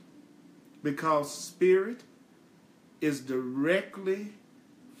God, because spirit is directly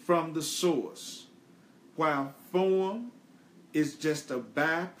from the source, while form is just a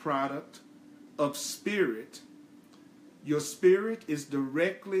byproduct of spirit. Your spirit is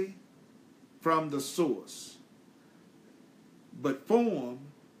directly from the source, but form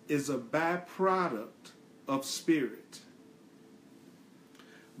is a byproduct of spirit.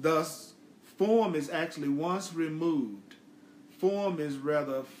 Thus, form is actually once removed. Form is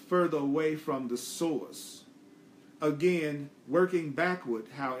rather further away from the source. Again, working backward,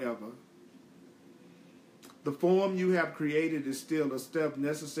 however, the form you have created is still a step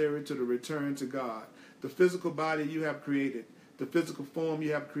necessary to the return to God. The physical body you have created, the physical form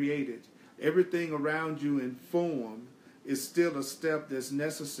you have created, everything around you in form is still a step that's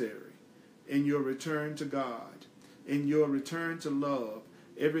necessary in your return to God, in your return to love.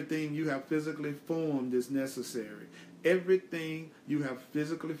 Everything you have physically formed is necessary. Everything you have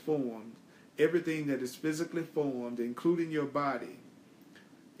physically formed, everything that is physically formed, including your body,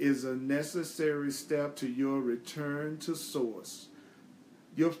 is a necessary step to your return to source.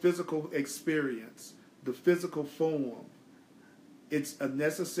 Your physical experience, the physical form, it's a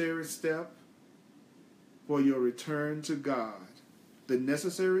necessary step for your return to God. The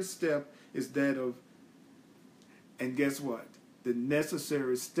necessary step is that of, and guess what? The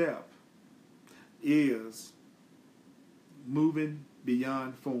necessary step is moving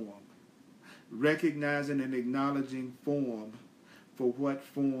beyond form, recognizing and acknowledging form for what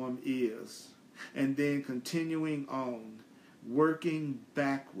form is, and then continuing on, working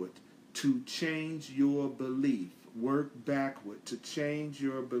backward to change your belief. Work backward to change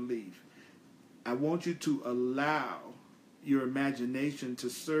your belief. I want you to allow your imagination to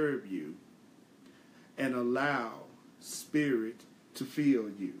serve you and allow spirit to fill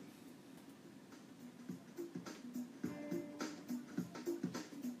you.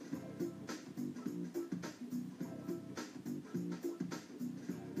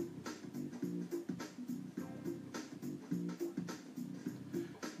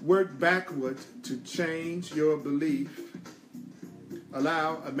 Work backward to change your belief.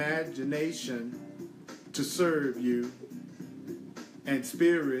 Allow imagination to serve you and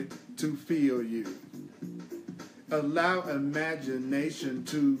spirit to fill you. Allow imagination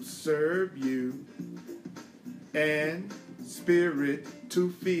to serve you and spirit to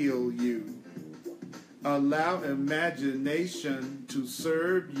fill you. Allow imagination to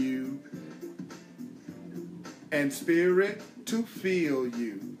serve you and spirit to fill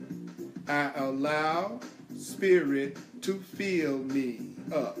you. I allow spirit to fill me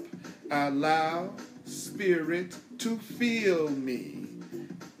up. I allow spirit to fill me.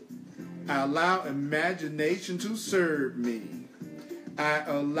 I allow imagination to serve me. I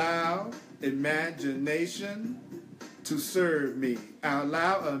allow imagination to serve me. I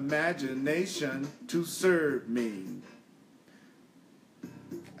allow imagination to serve me.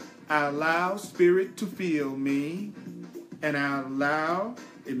 I allow spirit to fill me. and I allow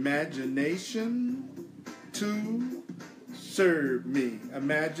imagination to serve me.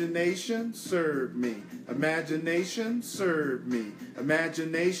 Imagination, serve me. Imagination, serve me.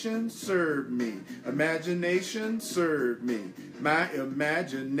 Imagination, serve me. Imagination, serve me. My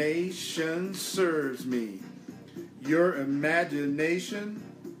imagination serves me. Your imagination,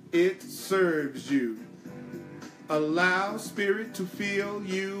 it serves you. Allow spirit to fill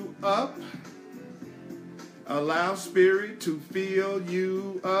you up. Allow spirit to fill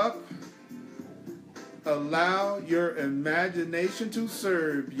you up. Allow your imagination to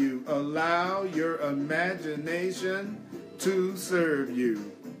serve you. Allow your imagination to serve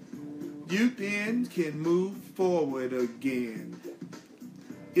you. You then can move forward again.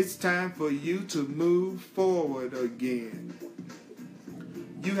 It's time for you to move forward again.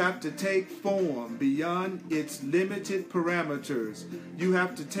 You have to take form beyond its limited parameters. You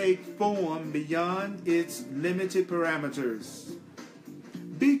have to take form beyond its limited parameters.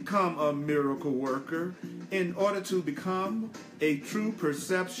 Become a miracle worker. In order to become a true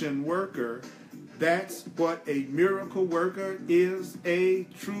perception worker, that's what a miracle worker is. A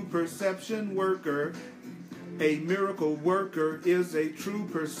true perception worker. A miracle worker is a true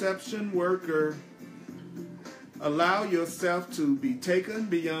perception worker. Allow yourself to be taken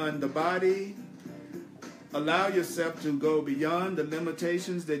beyond the body. Allow yourself to go beyond the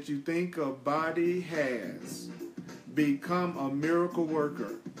limitations that you think a body has. Become a miracle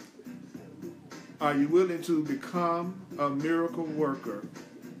worker. Are you willing to become a miracle worker?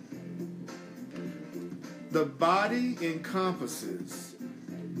 The body encompasses.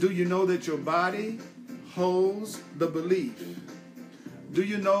 Do you know that your body holds the belief? Do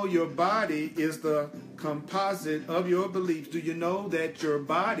you know your body is the composite of your beliefs? Do you know that your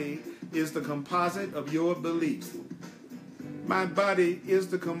body is the composite of your beliefs? My body is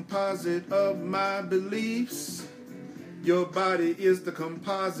the composite of my beliefs. Your body is the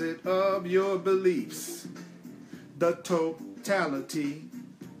composite of your beliefs. The totality,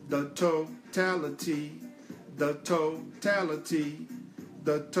 the totality, the totality,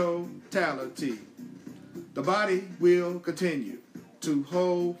 the totality. The body will continue to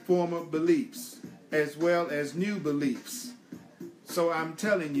hold former beliefs as well as new beliefs. So I'm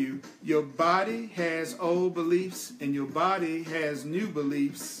telling you, your body has old beliefs and your body has new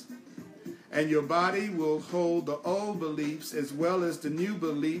beliefs. And your body will hold the old beliefs as well as the new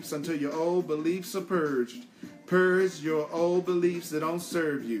beliefs until your old beliefs are purged. Purge your old beliefs that don't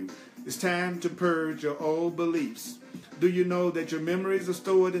serve you. It's time to purge your old beliefs. Do you know that your memories are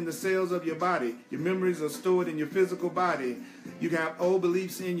stored in the cells of your body? Your memories are stored in your physical body. You got old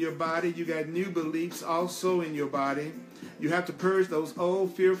beliefs in your body. You got new beliefs also in your body. You have to purge those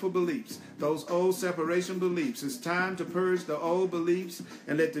old fearful beliefs, those old separation beliefs. It's time to purge the old beliefs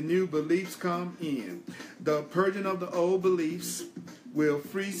and let the new beliefs come in. The purging of the old beliefs will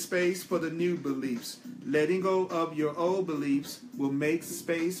free space for the new beliefs. Letting go of your old beliefs will make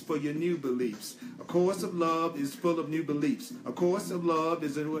space for your new beliefs. A course of love is full of new beliefs. A course of love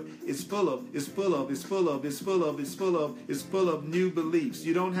is full of new beliefs.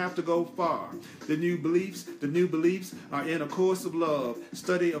 You don't have to go far. The new beliefs are in a course of love.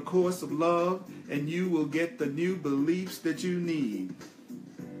 Study a course of love and you will get the new beliefs that you need.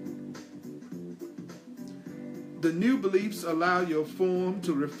 The new beliefs allow your form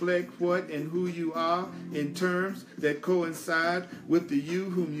to reflect what and who you are in terms that coincide with the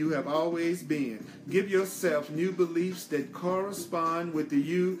you whom you have always been. Give yourself new beliefs that correspond with the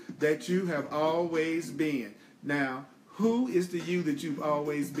you that you have always been. Now, who is the you that you've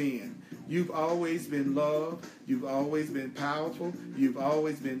always been? You've always been loved, you've always been powerful, you've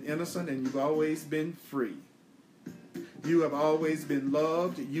always been innocent, and you've always been free. You have always been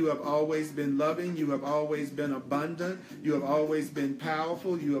loved. You have always been loving. You have always been abundant. You have always been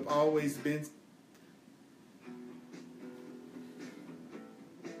powerful. You have always been...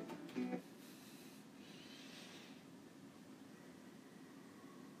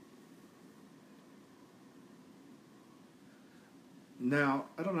 Now,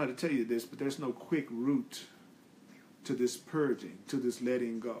 I don't know how to tell you this, but there's no quick route to this purging, to this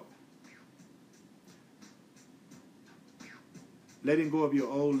letting go. Letting go of your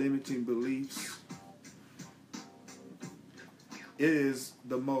old limiting beliefs, it is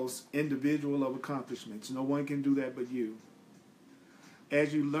the most individual of accomplishments. No one can do that but you.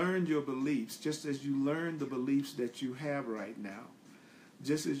 As you learn your beliefs, just as you learn the beliefs that you have right now,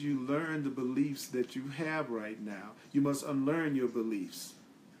 just as you learn the beliefs that you have right now, you must unlearn your beliefs.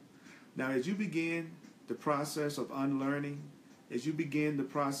 Now, as you begin the process of unlearning, as you begin the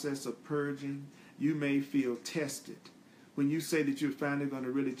process of purging, you may feel tested. When you say that you're finally going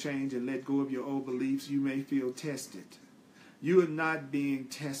to really change and let go of your old beliefs, you may feel tested. You are not being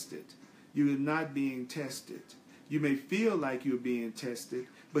tested. You are not being tested. You may feel like you're being tested,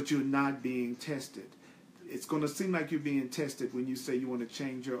 but you're not being tested. It's going to seem like you're being tested when you say you want to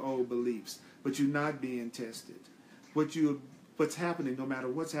change your old beliefs, but you're not being tested. What's happening, no matter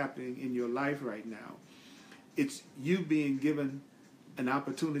what's happening in your life right now, it's you being given an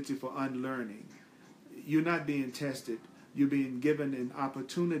opportunity for unlearning. You're not being tested. You're being given an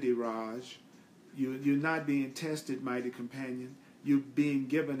opportunity, Raj. You're not being tested, mighty companion. You're being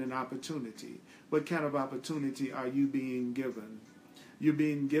given an opportunity. What kind of opportunity are you being given? You're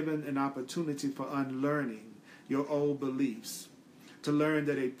being given an opportunity for unlearning your old beliefs, to learn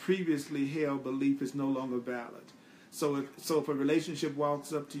that a previously held belief is no longer valid. So if a relationship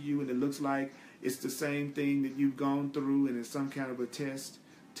walks up to you and it looks like it's the same thing that you've gone through and it's some kind of a test,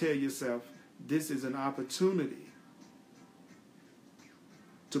 tell yourself, this is an opportunity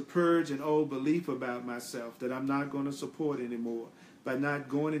to purge an old belief about myself that I'm not going to support anymore by not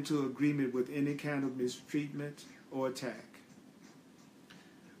going into agreement with any kind of mistreatment or attack.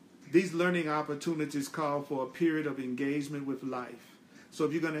 These learning opportunities call for a period of engagement with life. So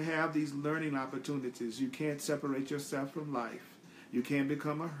if you're going to have these learning opportunities, you can't separate yourself from life. You can't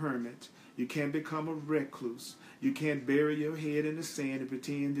become a hermit. You can't become a recluse. You can't bury your head in the sand and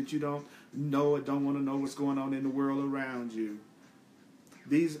pretend that you don't know or don't want to know what's going on in the world around you.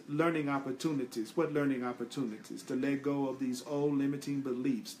 These learning opportunities, what learning opportunities? To let go of these old limiting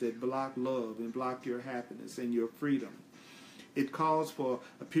beliefs that block love and block your happiness and your freedom. It calls for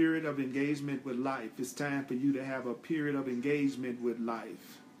a period of engagement with life. It's time for you to have a period of engagement with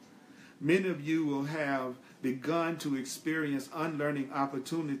life. Many of you will have begun to experience unlearning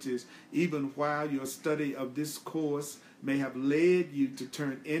opportunities even while your study of this course may have led you to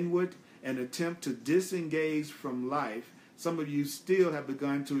turn inward and attempt to disengage from life. Some of you still have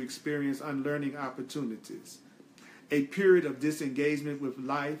begun to experience unlearning opportunities. A period of disengagement with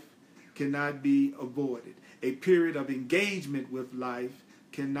life cannot be avoided. A period of engagement with life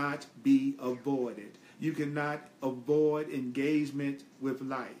cannot be avoided. You cannot avoid engagement with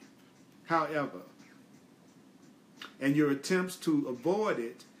life. However, and your attempts to avoid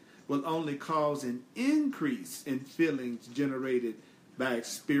it will only cause an increase in feelings generated by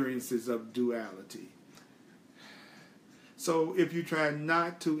experiences of duality. So if you try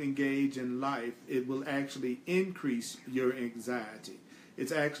not to engage in life, it will actually increase your anxiety.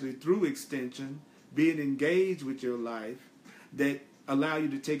 It's actually through extension, being engaged with your life, that allow you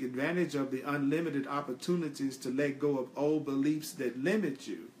to take advantage of the unlimited opportunities to let go of old beliefs that limit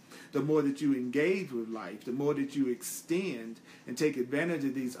you. The more that you engage with life, the more that you extend and take advantage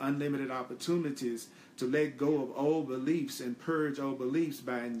of these unlimited opportunities to let go of old beliefs and purge old beliefs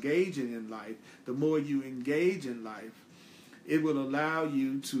by engaging in life, the more you engage in life, it will allow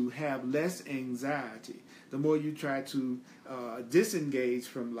you to have less anxiety. The more you try to disengage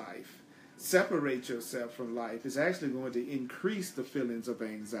from life, separate yourself from life, is actually going to increase the feelings of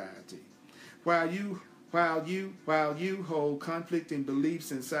anxiety. While you hold conflicting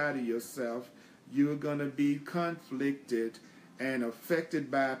beliefs inside of yourself, you're going to be conflicted and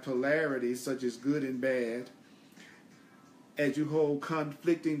affected by polarity such as good and bad. As you hold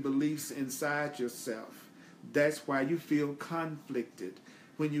conflicting beliefs inside yourself, that's why you feel conflicted.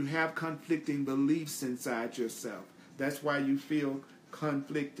 When you have conflicting beliefs inside yourself, that's why you feel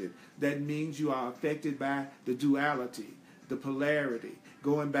conflicted. That means you are affected by the duality, the polarity,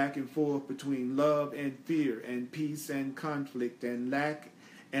 going back and forth between love and fear and peace and conflict and lack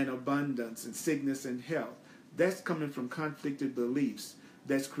and abundance and sickness and health. That's coming from conflicted beliefs.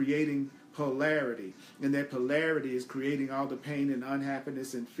 That's creating polarity. And that polarity is creating all the pain and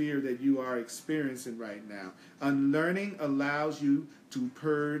unhappiness and fear that you are experiencing right now. Unlearning allows you to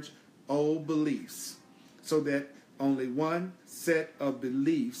purge old beliefs so that only one set of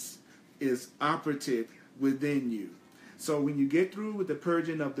beliefs is operative within you. So when you get through with the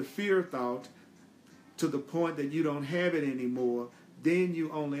purging of the fear thought to the point that you don't have it anymore, then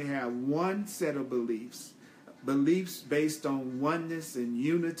you only have one set of beliefs based on oneness and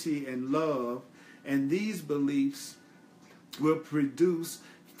unity and love. And these beliefs will produce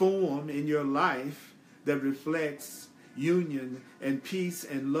form in your life that reflects union and peace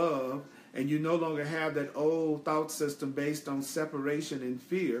and love. And you no longer have that old thought system based on separation and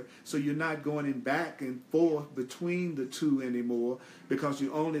fear. So you're not going back and forth between the two anymore because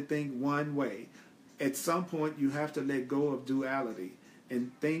you only think one way. At some point, you have to let go of duality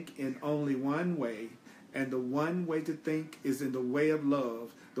and think in only one way. And the one way to think is in the way of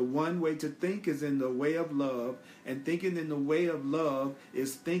love. The one way to think is in the way of love. And thinking in the way of love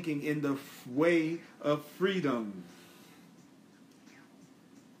is thinking in the way of freedom.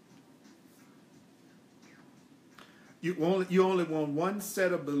 You only want one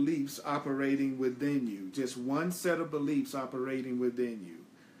set of beliefs operating within you. Just one set of beliefs operating within you.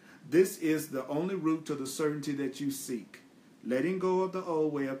 This is the only route to the certainty that you seek. Letting go of the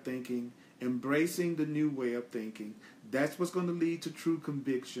old way of thinking, embracing the new way of thinking. That's what's going to lead to true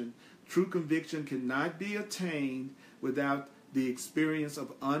conviction. True conviction cannot be attained without the experience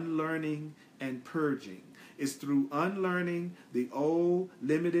of unlearning and purging. It's through unlearning the old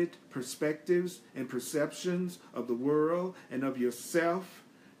limited perspectives and perceptions of the world and of yourself.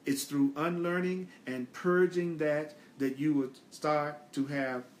 It's through unlearning and purging that you would start to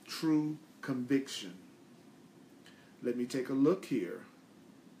have true conviction. Let me take a look here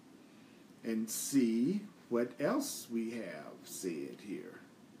and see what else we have said here.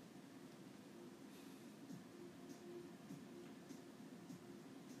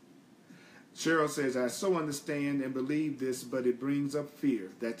 Cheryl says, I so understand and believe this, but it brings up fear.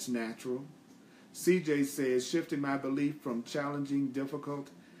 That's natural. CJ says, shifting my belief from challenging,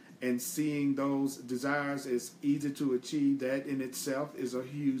 difficult, and seeing those desires as easy to achieve, that in itself is a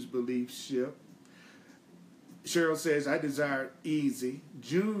huge belief shift. Cheryl says, I desire easy.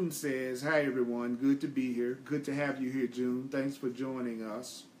 June says, hi everyone, good to be here. Good to have you here, June. Thanks for joining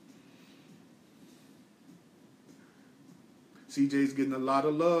us. CJ's getting a lot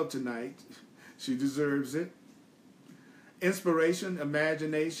of love tonight. She deserves it. Inspiration,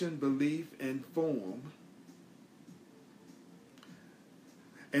 imagination, belief, and form.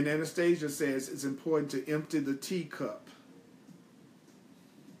 And Anastasia says it's important to empty the teacup.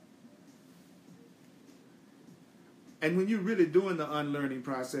 And when you're really doing the unlearning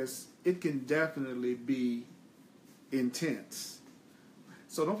process, it can definitely be intense.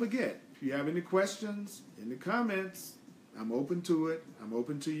 So don't forget, if you have any questions in the comments, I'm open to it. I'm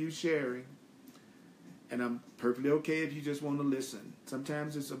open to you sharing. And I'm perfectly okay if you just want to listen.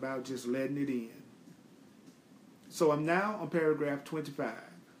 Sometimes it's about just letting it in. So I'm now on paragraph 25.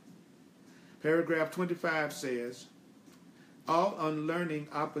 Paragraph 25 says, all unlearning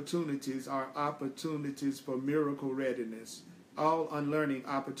opportunities are opportunities for miracle readiness. All unlearning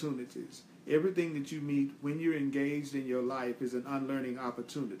opportunities. Everything that you meet when you're engaged in your life is an unlearning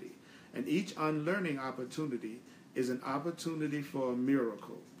opportunity. And each unlearning opportunity is an opportunity for a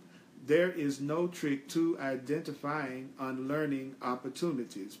miracle. There is no trick to identifying unlearning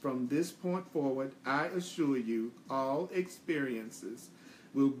opportunities. From this point forward, I assure you, all experiences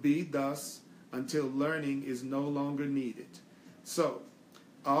will be thus until learning is no longer needed. So,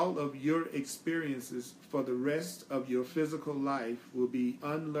 all of your experiences for the rest of your physical life will be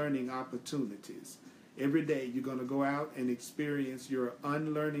unlearning opportunities. Every day you're going to go out and experience your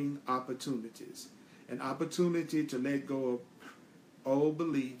unlearning opportunities. An opportunity to let go of old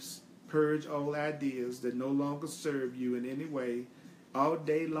beliefs, purge old ideas that no longer serve you in any way. All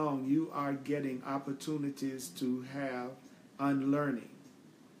day long you are getting opportunities to have unlearning.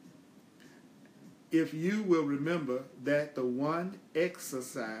 If you will remember that the one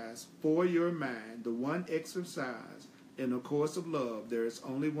exercise for your mind, the one exercise in a course of love, there is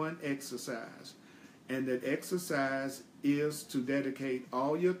only one exercise. And that exercise is to dedicate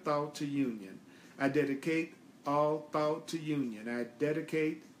all your thought to union. I dedicate all thought to union. I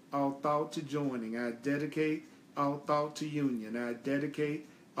dedicate all thought to joining. I dedicate all thought to union. I dedicate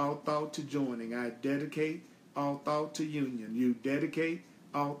all thought to joining. I dedicate all thought to union. You dedicate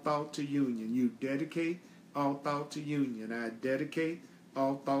all thought to union. You dedicate all thought to union. I dedicate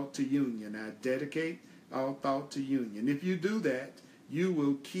all thought to union. I dedicate all thought to union. If you do that, you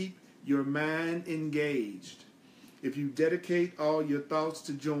will keep your mind engaged. If you dedicate all your thoughts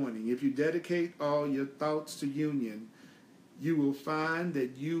to joining, if you dedicate all your thoughts to union, you will find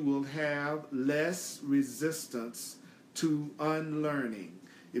that you will have less resistance to unlearning.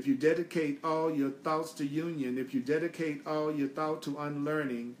 If you dedicate all your thoughts to union, if you dedicate all your thought to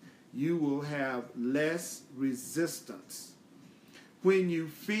unlearning, you will have less resistance. When you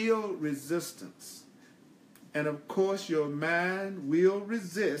feel resistance, and of course your mind will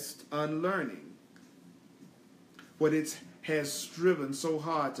resist unlearning what it has striven so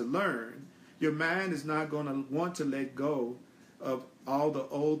hard to learn, your mind is not going to want to let go of all the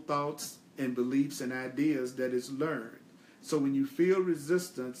old thoughts and beliefs and ideas that it's learned. So when you feel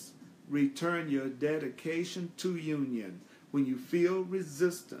resistance, return your dedication to union. When you feel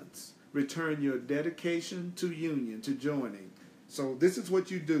resistance, return your dedication to union, to joining. So this is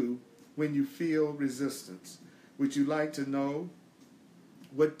what you do when you feel resistance. Would you like to know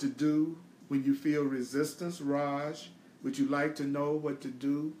what to do when you feel resistance, Raj? Would you like to know what to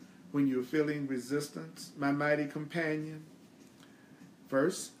do when you're feeling resistance, my mighty companion?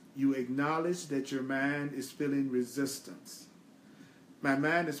 First, you acknowledge that your mind is feeling resistance. My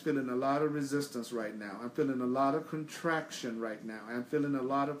mind is feeling a lot of resistance right now. I'm feeling a lot of contraction right now. I'm feeling a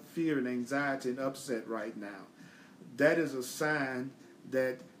lot of fear and anxiety and upset right now. That is a sign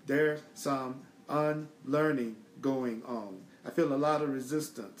that there's some unlearning going on. I feel a lot of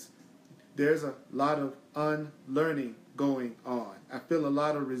resistance. There's a lot of unlearning going on. I feel a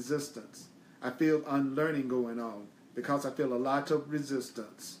lot of resistance. I feel unlearning going on because I feel a lot of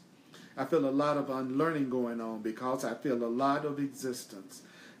resistance. I feel a lot of unlearning going on because I feel a lot of existence.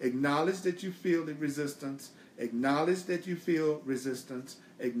 Acknowledge that you feel the resistance. Acknowledge that you feel resistance.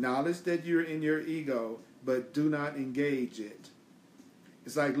 Acknowledge that you're in your ego, but do not engage it.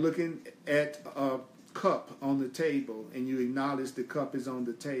 It's like looking at a cup on the table and you acknowledge the cup is on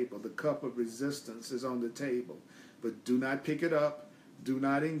the table. The cup of resistance is on the table. But do not pick it up. Do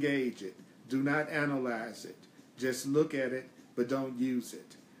not engage it. Do not analyze it. Just look at it, but don't use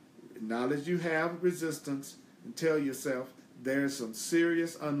it. Acknowledge you have resistance and tell yourself there's some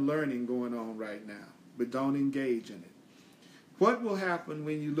serious unlearning going on right now, but don't engage in it. What will happen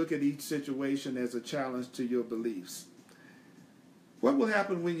when you look at each situation as a challenge to your beliefs? What will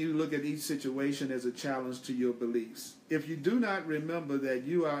happen when you look at each situation as a challenge to your beliefs? If you do not remember that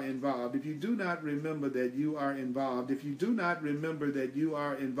you are involved, if you do not remember that you are involved, if you do not remember that you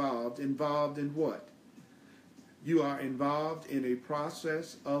are involved in what? You are involved in a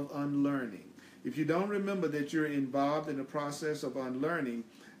process of unlearning. If you don't remember that you're involved in a process of unlearning,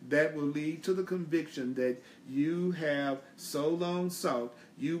 that will lead to the conviction that you have so long sought,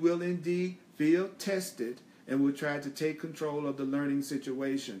 you will indeed feel tested and will try to take control of the learning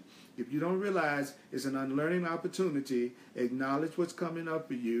situation. If you don't realize it's an unlearning opportunity, acknowledge what's coming up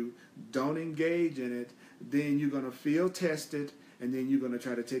for you, don't engage in it, then you're going to feel tested, and then you're going to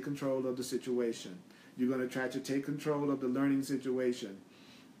try to take control of the situation. You're going to try to take control of the learning situation.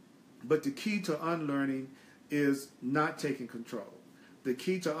 But the key to unlearning is not taking control. The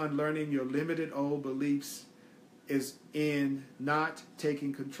key to unlearning your limited old beliefs is in not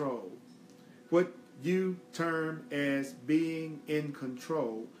taking control. What you term as being in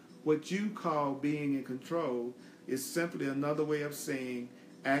control, what you call being in control, is simply another way of saying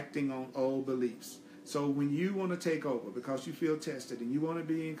acting on old beliefs. So when you want to take over because you feel tested and you want to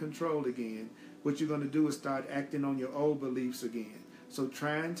be in control again, what you're going to do is start acting on your old beliefs again. So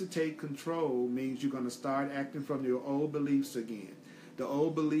trying to take control means you're going to start acting from your old beliefs again. The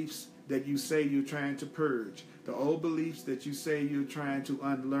old beliefs that you say you're trying to purge. The old beliefs that you say you're trying to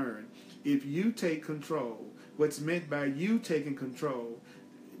unlearn. If you take control, what's meant by you taking control,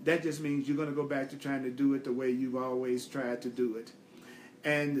 that just means you're going to go back to trying to do it the way you've always tried to do it.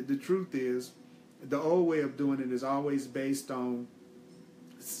 And the truth is, the old way of doing it is always based on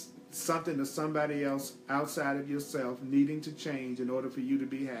something or somebody else outside of yourself needing to change in order for you to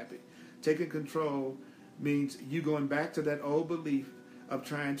be happy. Taking control means you going back to that old belief of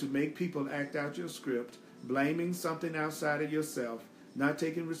trying to make people act out your script, blaming something outside of yourself, not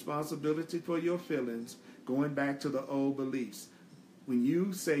taking responsibility for your feelings, going back to the old beliefs. When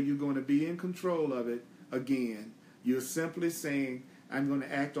you say you're going to be in control of it again, you're simply saying, I'm going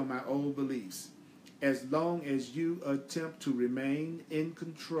to act on my old beliefs. As long as you attempt to remain in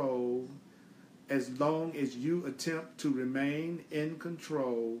control,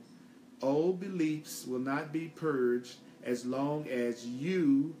 old beliefs will not be purged as long as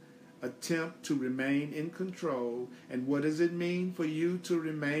you attempt to remain in control. And what does it mean for you to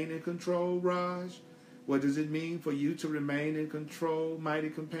remain in control, Raj? What does it mean for you to remain in control,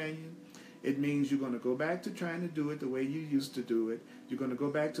 mighty companion? It means you're going to go back to trying to do it the way you used to do it. You're going to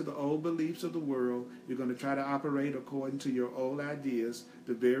go back to the old beliefs of the world. You're going to try to operate according to your old ideas,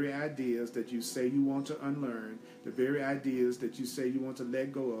 the very ideas that you say you want to unlearn, the very ideas that you say you want to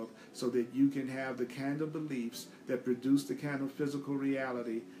let go of, so that you can have the kind of beliefs that produce the kind of physical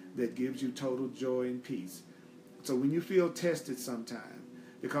reality that gives you total joy and peace. So when you feel tested sometime,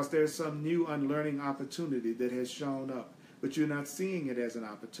 because there's some new unlearning opportunity that has shown up, but you're not seeing it as an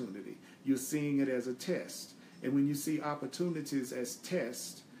opportunity. You're seeing it as a test. And when you see opportunities as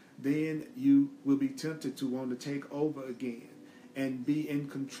tests, then you will be tempted to want to take over again and be in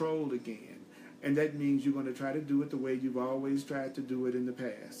control again. And that means you're going to try to do it the way you've always tried to do it in the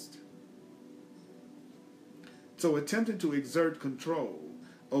past. So attempting to exert control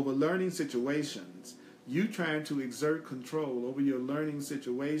over learning situations, you trying to exert control over your learning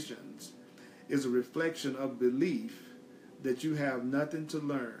situations, is a reflection of belief that you have nothing to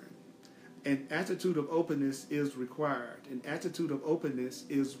learn. An attitude of openness is required. An attitude of openness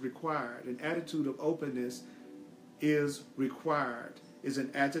is required. An attitude of openness is required. Is an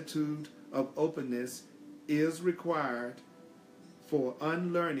attitude of openness is required. For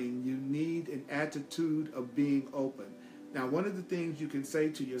unlearning, you need an attitude of being open. Now, one of the things you can say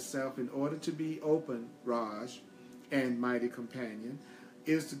to yourself in order to be open, Raj, and mighty companion,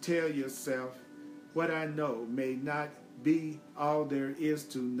 is to tell yourself, what I know may not be all there is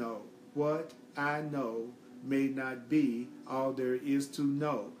to know. What I know may not be all there is to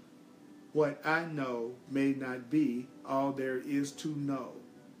know. What I know may not be all there is to know.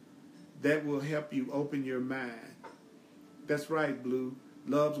 That will help you open your mind. That's right, Blue.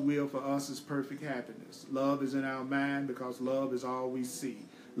 Love's will for us is perfect happiness. Love is in our mind because love is all we see.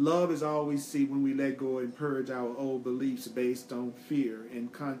 Love is all we see when we let go and purge our old beliefs based on fear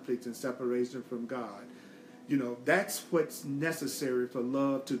and conflict and separation from God. You know, that's what's necessary for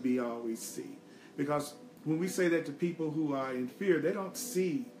love to be all we see. Because when we say that to people who are in fear, they don't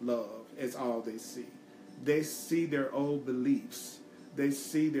see love as all they see. They see their old beliefs. They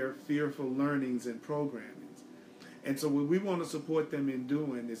see their fearful learnings and programming. And so what we want to support them in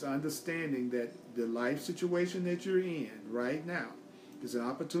doing is understanding that the life situation that you're in right now is an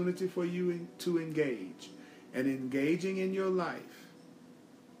opportunity for you to engage. And engaging in your life,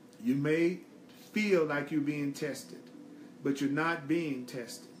 you may feel like you're being tested, but you're not being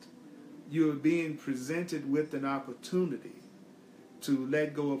tested. You're being presented with an opportunity to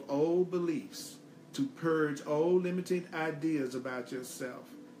let go of old beliefs, to purge old limited ideas about yourself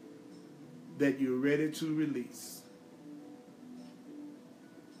that you're ready to release.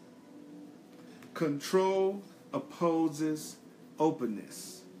 Control opposes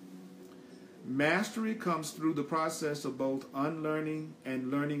openness. Mastery comes through the process of both unlearning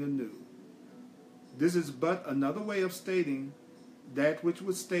and learning anew. This is but another way of stating that which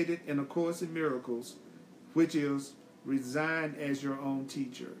was stated in A Course in Miracles, which is resign as your own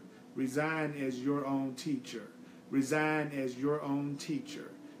teacher. Resign as your own teacher. Resign as your own teacher.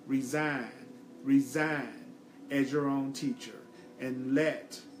 Resign as your own teacher. And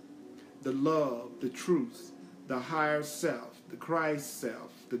let the love, the truth, the higher self, the Christ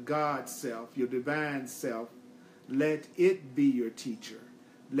self, the God self, your divine self, let it be your teacher.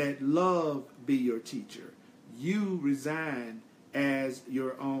 Let love be your teacher. You resign as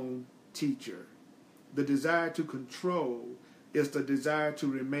your own teacher. The desire to control is the desire to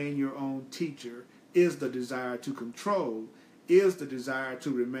remain your own teacher, is the desire to control, is the desire to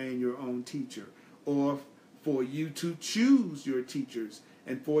remain your own teacher, or for you to choose your teachers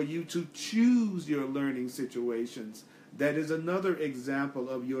and for you to choose your learning situations. That is another example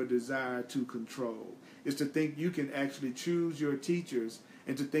of your desire to control, is to think you can actually choose your teachers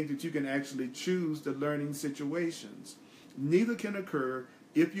and to think that you can actually choose the learning situations. Neither can occur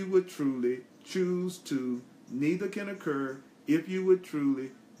if you would truly choose to, neither can occur if you would truly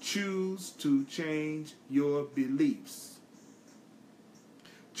choose to change your beliefs.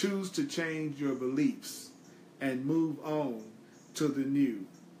 Choose to change your beliefs and move on to the new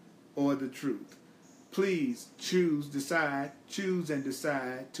or the truth. Please choose and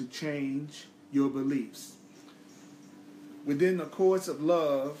decide to change your beliefs. Within the course of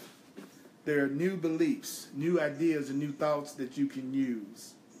love, there are new beliefs, new ideas, and new thoughts that you can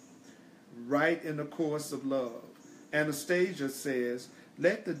use right in the course of love. Anastasia says,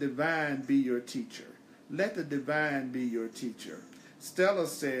 let the divine be your teacher. Let the divine be your teacher. Stella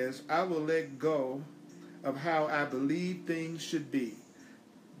says, I will let go of how I believe things should be.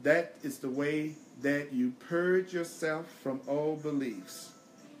 That is the way that you purge yourself from old beliefs.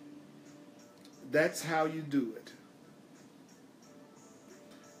 That's how you do it.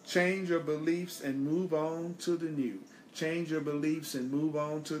 Change your beliefs and move on to the new. Change your beliefs and move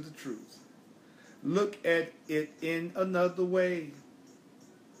on to the truth. Look at it in another way.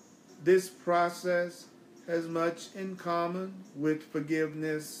 This process has much in common with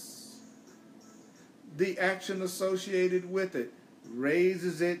forgiveness. The action associated with it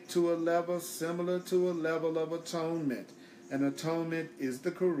raises it to a level similar to a level of atonement. And atonement is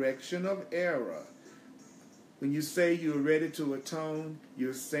the correction of error. When you say you're ready to atone,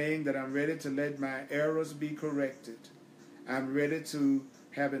 you're saying that I'm ready to let my errors be corrected. I'm ready to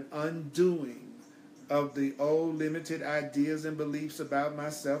have an undoing of the old limited ideas and beliefs about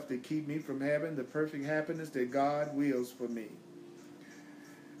myself that keep me from having the perfect happiness that God wills for me.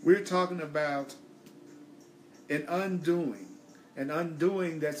 We're talking about an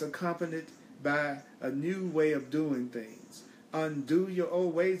undoing that's accompanied by a new way of doing things. Undo your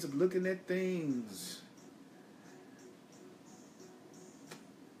old ways of looking at things.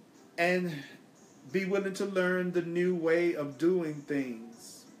 And be willing to learn the new way of doing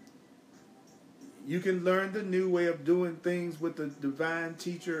things. You can learn the new way of doing things with the divine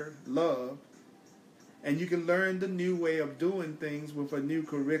teacher, love. And you can learn the new way of doing things with a new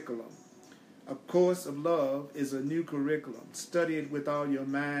curriculum. A Course of Love is a new curriculum. Study it with all your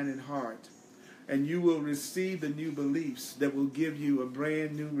mind and heart. and you will receive the new beliefs that will give you a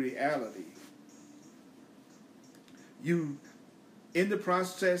brand new reality. You, in the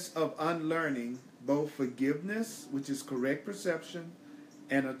process of unlearning, both forgiveness, which is correct perception,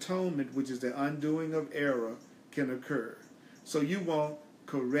 and atonement, which is the undoing of error, can occur. So you want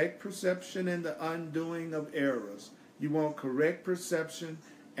correct perception and the undoing of errors. You want correct perception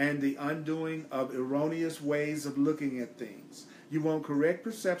and the undoing of erroneous ways of looking at things. You want correct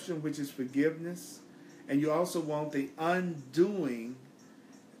perception, which is forgiveness, and you also want the undoing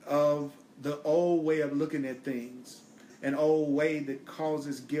of the old way of looking at things, an old way that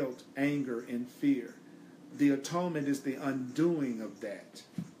causes guilt, anger, and fear. The atonement is the undoing of that.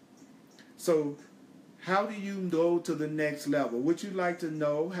 So how do you go to the next level? Would you like to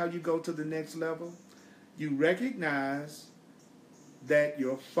know how you go to the next level? You recognize that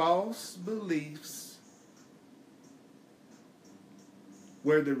your false beliefs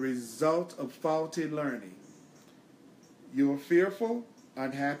were the result of faulty learning. Your fearful,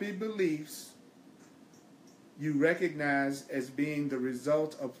 unhappy beliefs you recognize as being the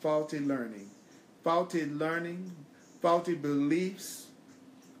result of faulty learning. Faulty learning, faulty beliefs,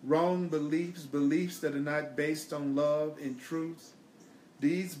 wrong beliefs, beliefs that are not based on love and truth.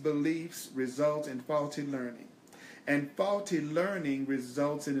 These beliefs result in faulty learning. And faulty learning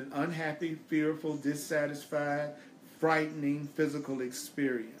results in an unhappy, fearful, dissatisfied, frightening physical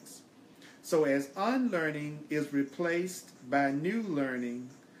experience. So as unlearning is replaced by new learning,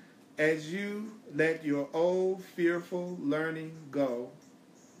 as you let your old fearful learning go,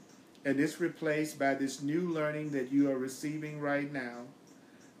 and it's replaced by this new learning that you are receiving right now,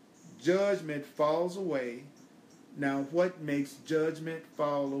 judgment falls away. Now, what makes judgment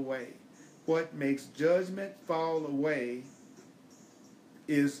fall away? What makes judgment fall away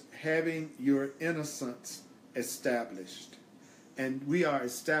is having your innocence established. And we are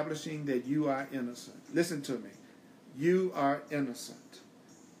establishing that you are innocent. Listen to me. You are innocent.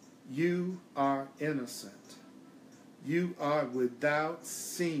 You are innocent. You are without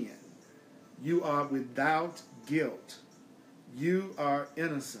sin. You are without guilt. You are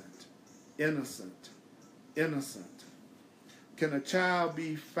innocent. Innocent. Innocent. Can a child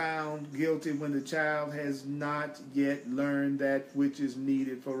be found guilty when the child has not yet learned that which is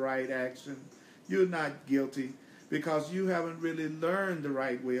needed for right action? You're not guilty because you haven't really learned the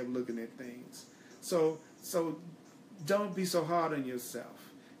right way of looking at things. So don't be so hard on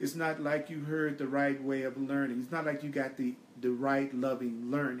yourself. It's not like you heard the right way of learning. It's not like you got the right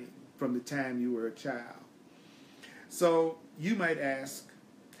loving learning from the time you were a child. So you might ask,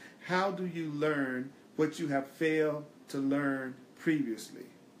 how do you learn what you have failed to learn previously?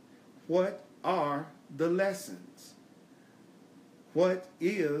 What are the lessons? What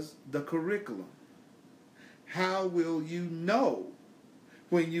is the curriculum? How will you know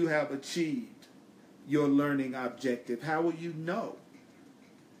when you have achieved your learning objective? How will you know?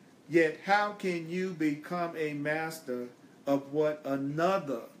 Yet how can you become a master of what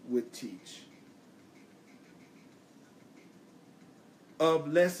another would teach? Of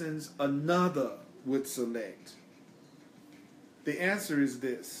lessons another would select? The answer is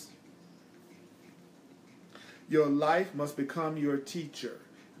this. Your life must become your teacher.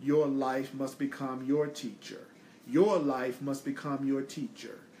 Your life must become your teacher. Your life must become your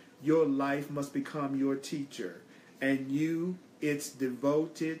teacher. Your life must become your teacher. And you, its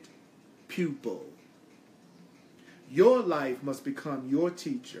devoted pupil. Your life must become your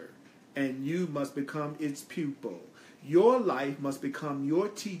teacher. And you must become its pupil. Your life must become your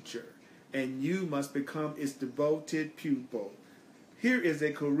teacher. And you must become its devoted pupil. Here is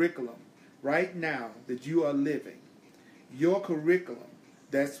a curriculum right now that you are living. Your curriculum,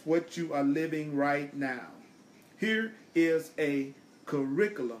 that's what you are living right now. Here is a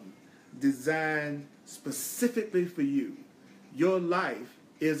curriculum designed specifically for you. Your life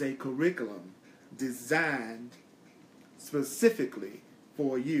is a curriculum designed specifically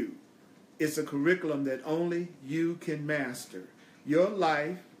for you. It's a curriculum that only you can master. Your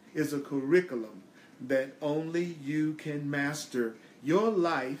life is a curriculum that only you can master. Your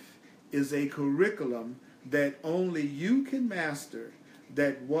life is a curriculum that only you can master,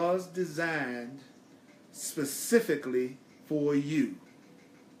 that was designed specifically for you.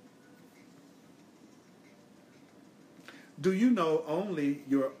 Do you know only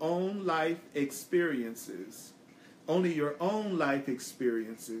your own life experiences,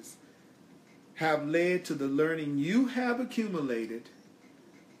 have led to the learning you have accumulated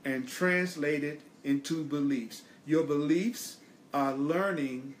and translated into beliefs? Your beliefs are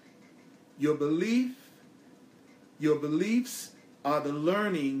learning. Your beliefs are the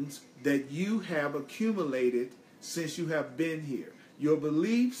learnings that you have accumulated since you have been here. Your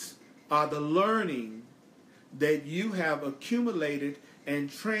beliefs are the learning that you have accumulated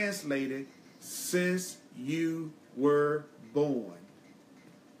and translated since you were born.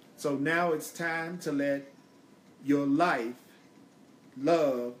 So now it's time to let your life,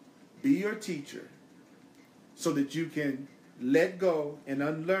 love, be your teacher so that you can let go and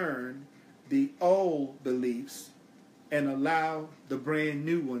unlearn the old beliefs and allow the brand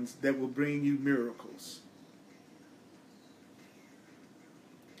new ones that will bring you miracles.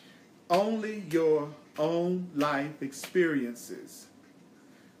 Only your own life experiences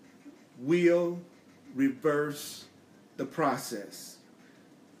will reverse the process.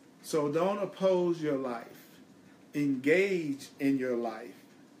 So don't oppose your life. Engage in your life.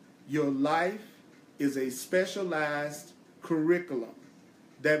 Your life is a specialized curriculum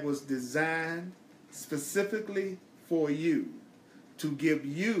that was designed specifically for you to give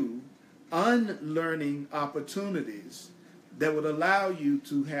you unlearning opportunities that would allow you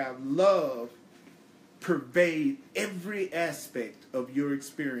to have love pervade every aspect of your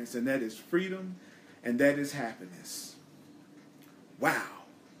experience, and that is freedom and that is happiness. Wow.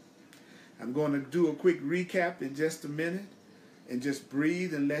 I'm going to do a quick recap in just a minute and just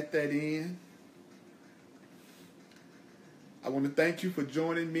breathe and let that in. I want to thank you for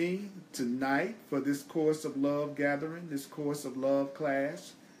joining me tonight for this Course of Love gathering, this Course of Love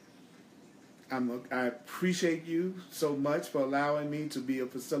class. I appreciate you so much for allowing me to be a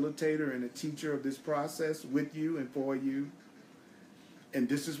facilitator and a teacher of this process with you and for you. And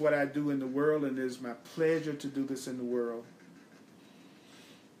this is what I do in the world, and it is my pleasure to do this in the world.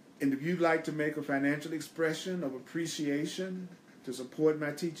 And if you'd like to make a financial expression of appreciation to support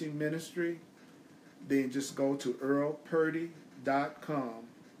my teaching ministry, then just go to earlpurdy.com.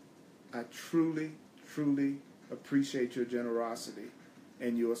 I truly, truly appreciate your generosity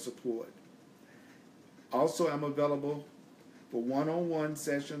and your support. Also, I'm available for one-on-one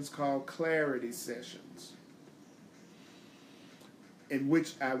sessions called Clarity Sessions, in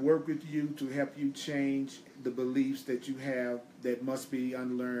which I work with you to help you change the beliefs that you have that must be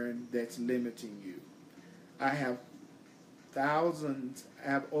unlearned, that's limiting you. I have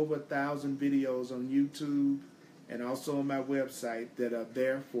over 1,000 videos on YouTube and also on my website that are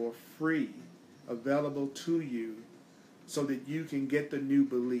there for free, available to you so that you can get the new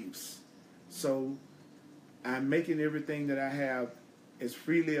beliefs. So I'm making everything that I have as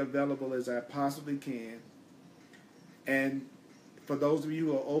freely available as I possibly can. And for those of you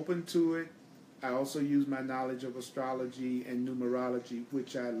who are open to it, I also use my knowledge of astrology and numerology,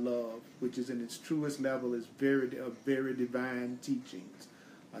 which I love, which is in its truest level is very divine teachings.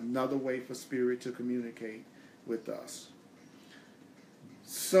 Another way for spirit to communicate with us.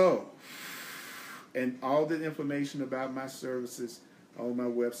 So, and all the information about my services on my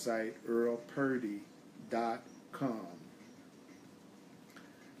website, earlpurdy.com.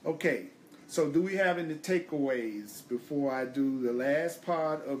 Okay, so do we have any takeaways before I do the last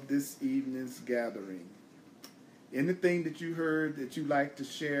part of this evening's gathering? Anything that you heard that you'd like to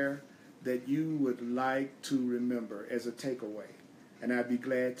share that you would like to remember as a takeaway? And I'd be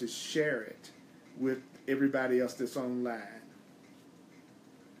glad to share it with everybody else that's online.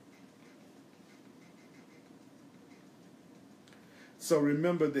 So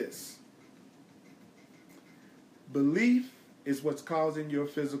remember this. Belief is what's causing your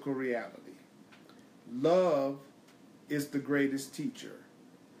physical reality. Love is the greatest teacher.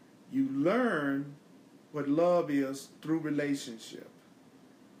 You learn what love is through relationship.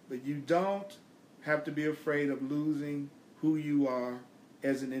 But you don't have to be afraid of losing who you are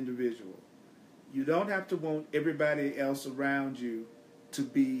as an individual. You don't have to want everybody else around you to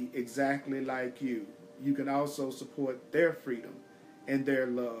be exactly like you. You can also support their freedom and their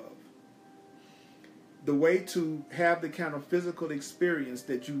love. The way to have the kind of physical experience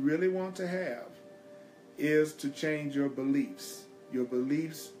that you really want to have is to change your beliefs. Your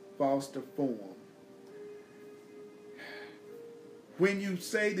beliefs foster form. When you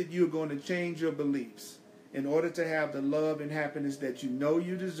say that you're going to change your beliefs in order to have the love and happiness that you know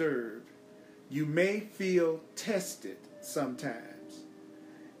you deserve, you may feel tested sometimes,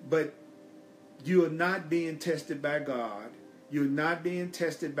 but you are not being tested by God. You're not being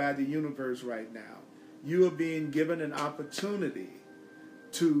tested by the universe right now. You are being given an opportunity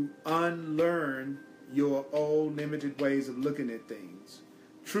to unlearn your old limited ways of looking at things.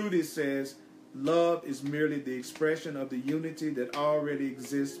 Trudy says, love is merely the expression of the unity that already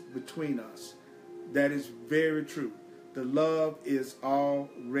exists between us. That is very true. The love is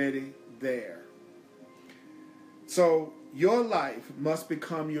already there. So your life must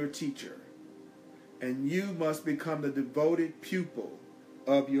become your teacher, and you must become the devoted pupil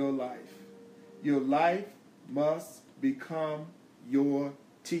of your life. Your life must become your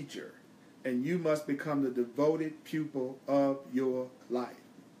teacher. and you must become the devoted pupil of your life.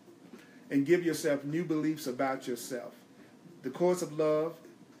 And give yourself new beliefs about yourself. The Course of Love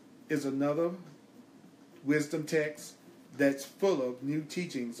is another wisdom text that's full of new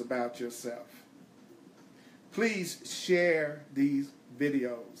teachings about yourself. Please share these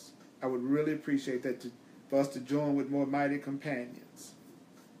videos. I would really appreciate that for us to join with more mighty companions.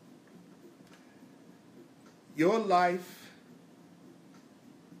 Your life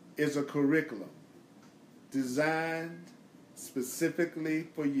is a curriculum designed specifically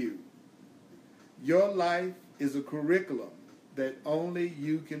for you. Your life is a curriculum that only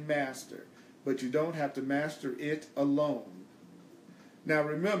you can master, but you don't have to master it alone. Now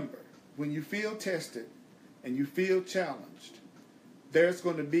remember, when you feel tested and you feel challenged, there's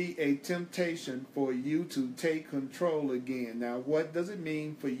going to be a temptation for you to take control again. Now, what does it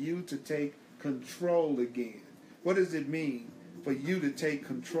mean for you to take control again? What does it mean for you to take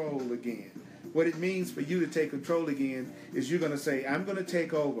control again? What it means for you to take control again is you're going to say, I'm going to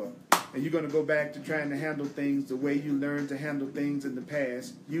take over. And you're going to go back to trying to handle things the way you learned to handle things in the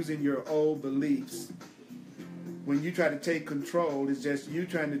past, using your old beliefs. When you try to take control, it's just you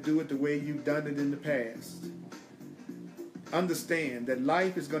trying to do it the way you've done it in the past. Understand that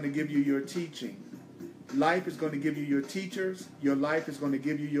life is going to give you your teaching. Life is going to give you your teachers. Your life is going to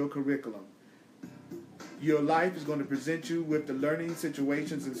give you your curriculum. Your life is going to present you with the learning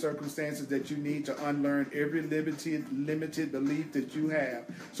situations and circumstances that you need to unlearn every limited belief that you have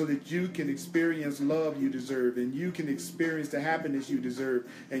so that you can experience love you deserve, and you can experience the happiness you deserve,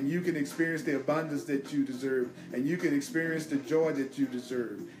 and you can experience the abundance that you deserve, and you can experience the joy that you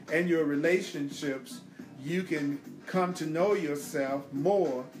deserve. And your relationships, you can come to know yourself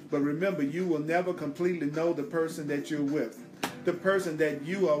more, but remember, you will never completely know the person that you're with. The person that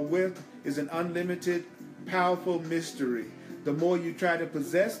you are with is an unlimited, powerful mystery. The more you try to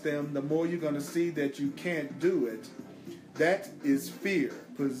possess them, the more you're going to see that you can't do it. That is fear.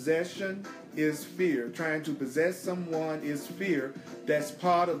 Possession is fear. Trying to possess someone is fear. That's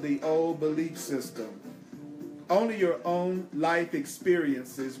part of the old belief system. Only your own life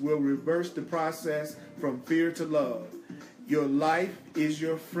experiences will reverse the process from fear to love. Your life is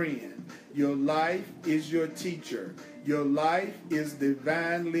your friend. Your life is your teacher. Your life is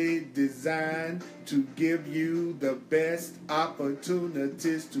divinely designed to give you the best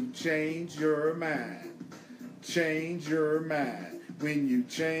opportunities to change your mind. Change your mind. When you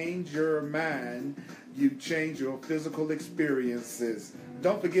change your mind, you change your physical experiences.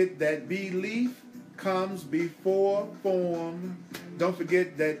 Don't forget that belief comes before form. Don't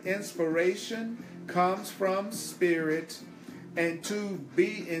forget that inspiration comes from spirit. And to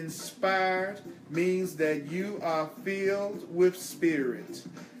be inspired means that you are filled with spirit.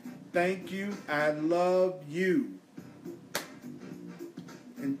 Thank you. I love you.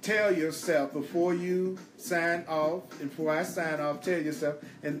 And tell yourself before you sign off, and before I sign off, tell yourself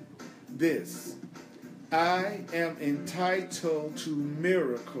and this: I am entitled to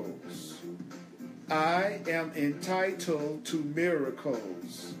miracles. I am entitled to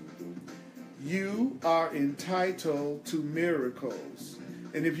miracles. You are entitled to miracles.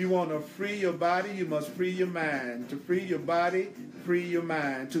 And if you want to free your body, you must free your mind. To free your body, free your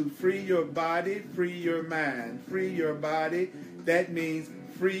mind. To free your body, free your mind. Free your body, that means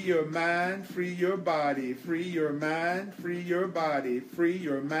free your mind, free your body. Free your mind, free your body. Free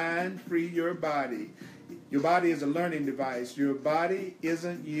your mind, free your body. Your body is a learning device. Your body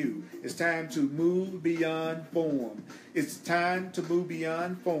isn't you. It's time to move beyond form. It's time to move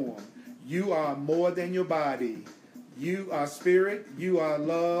beyond form. You are more than your body. You are spirit. You are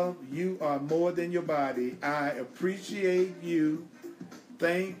love. You are more than your body. I appreciate you.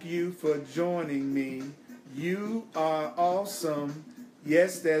 Thank you for joining me. You are awesome.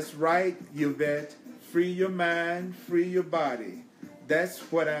 Yes, that's right, Yvette. Free your mind. Free your body. That's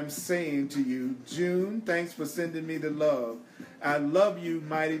what I'm saying to you. June, thanks for sending me the love. I love you,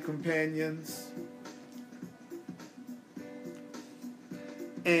 mighty companions.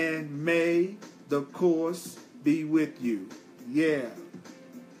 And may the Course be with you. Yeah.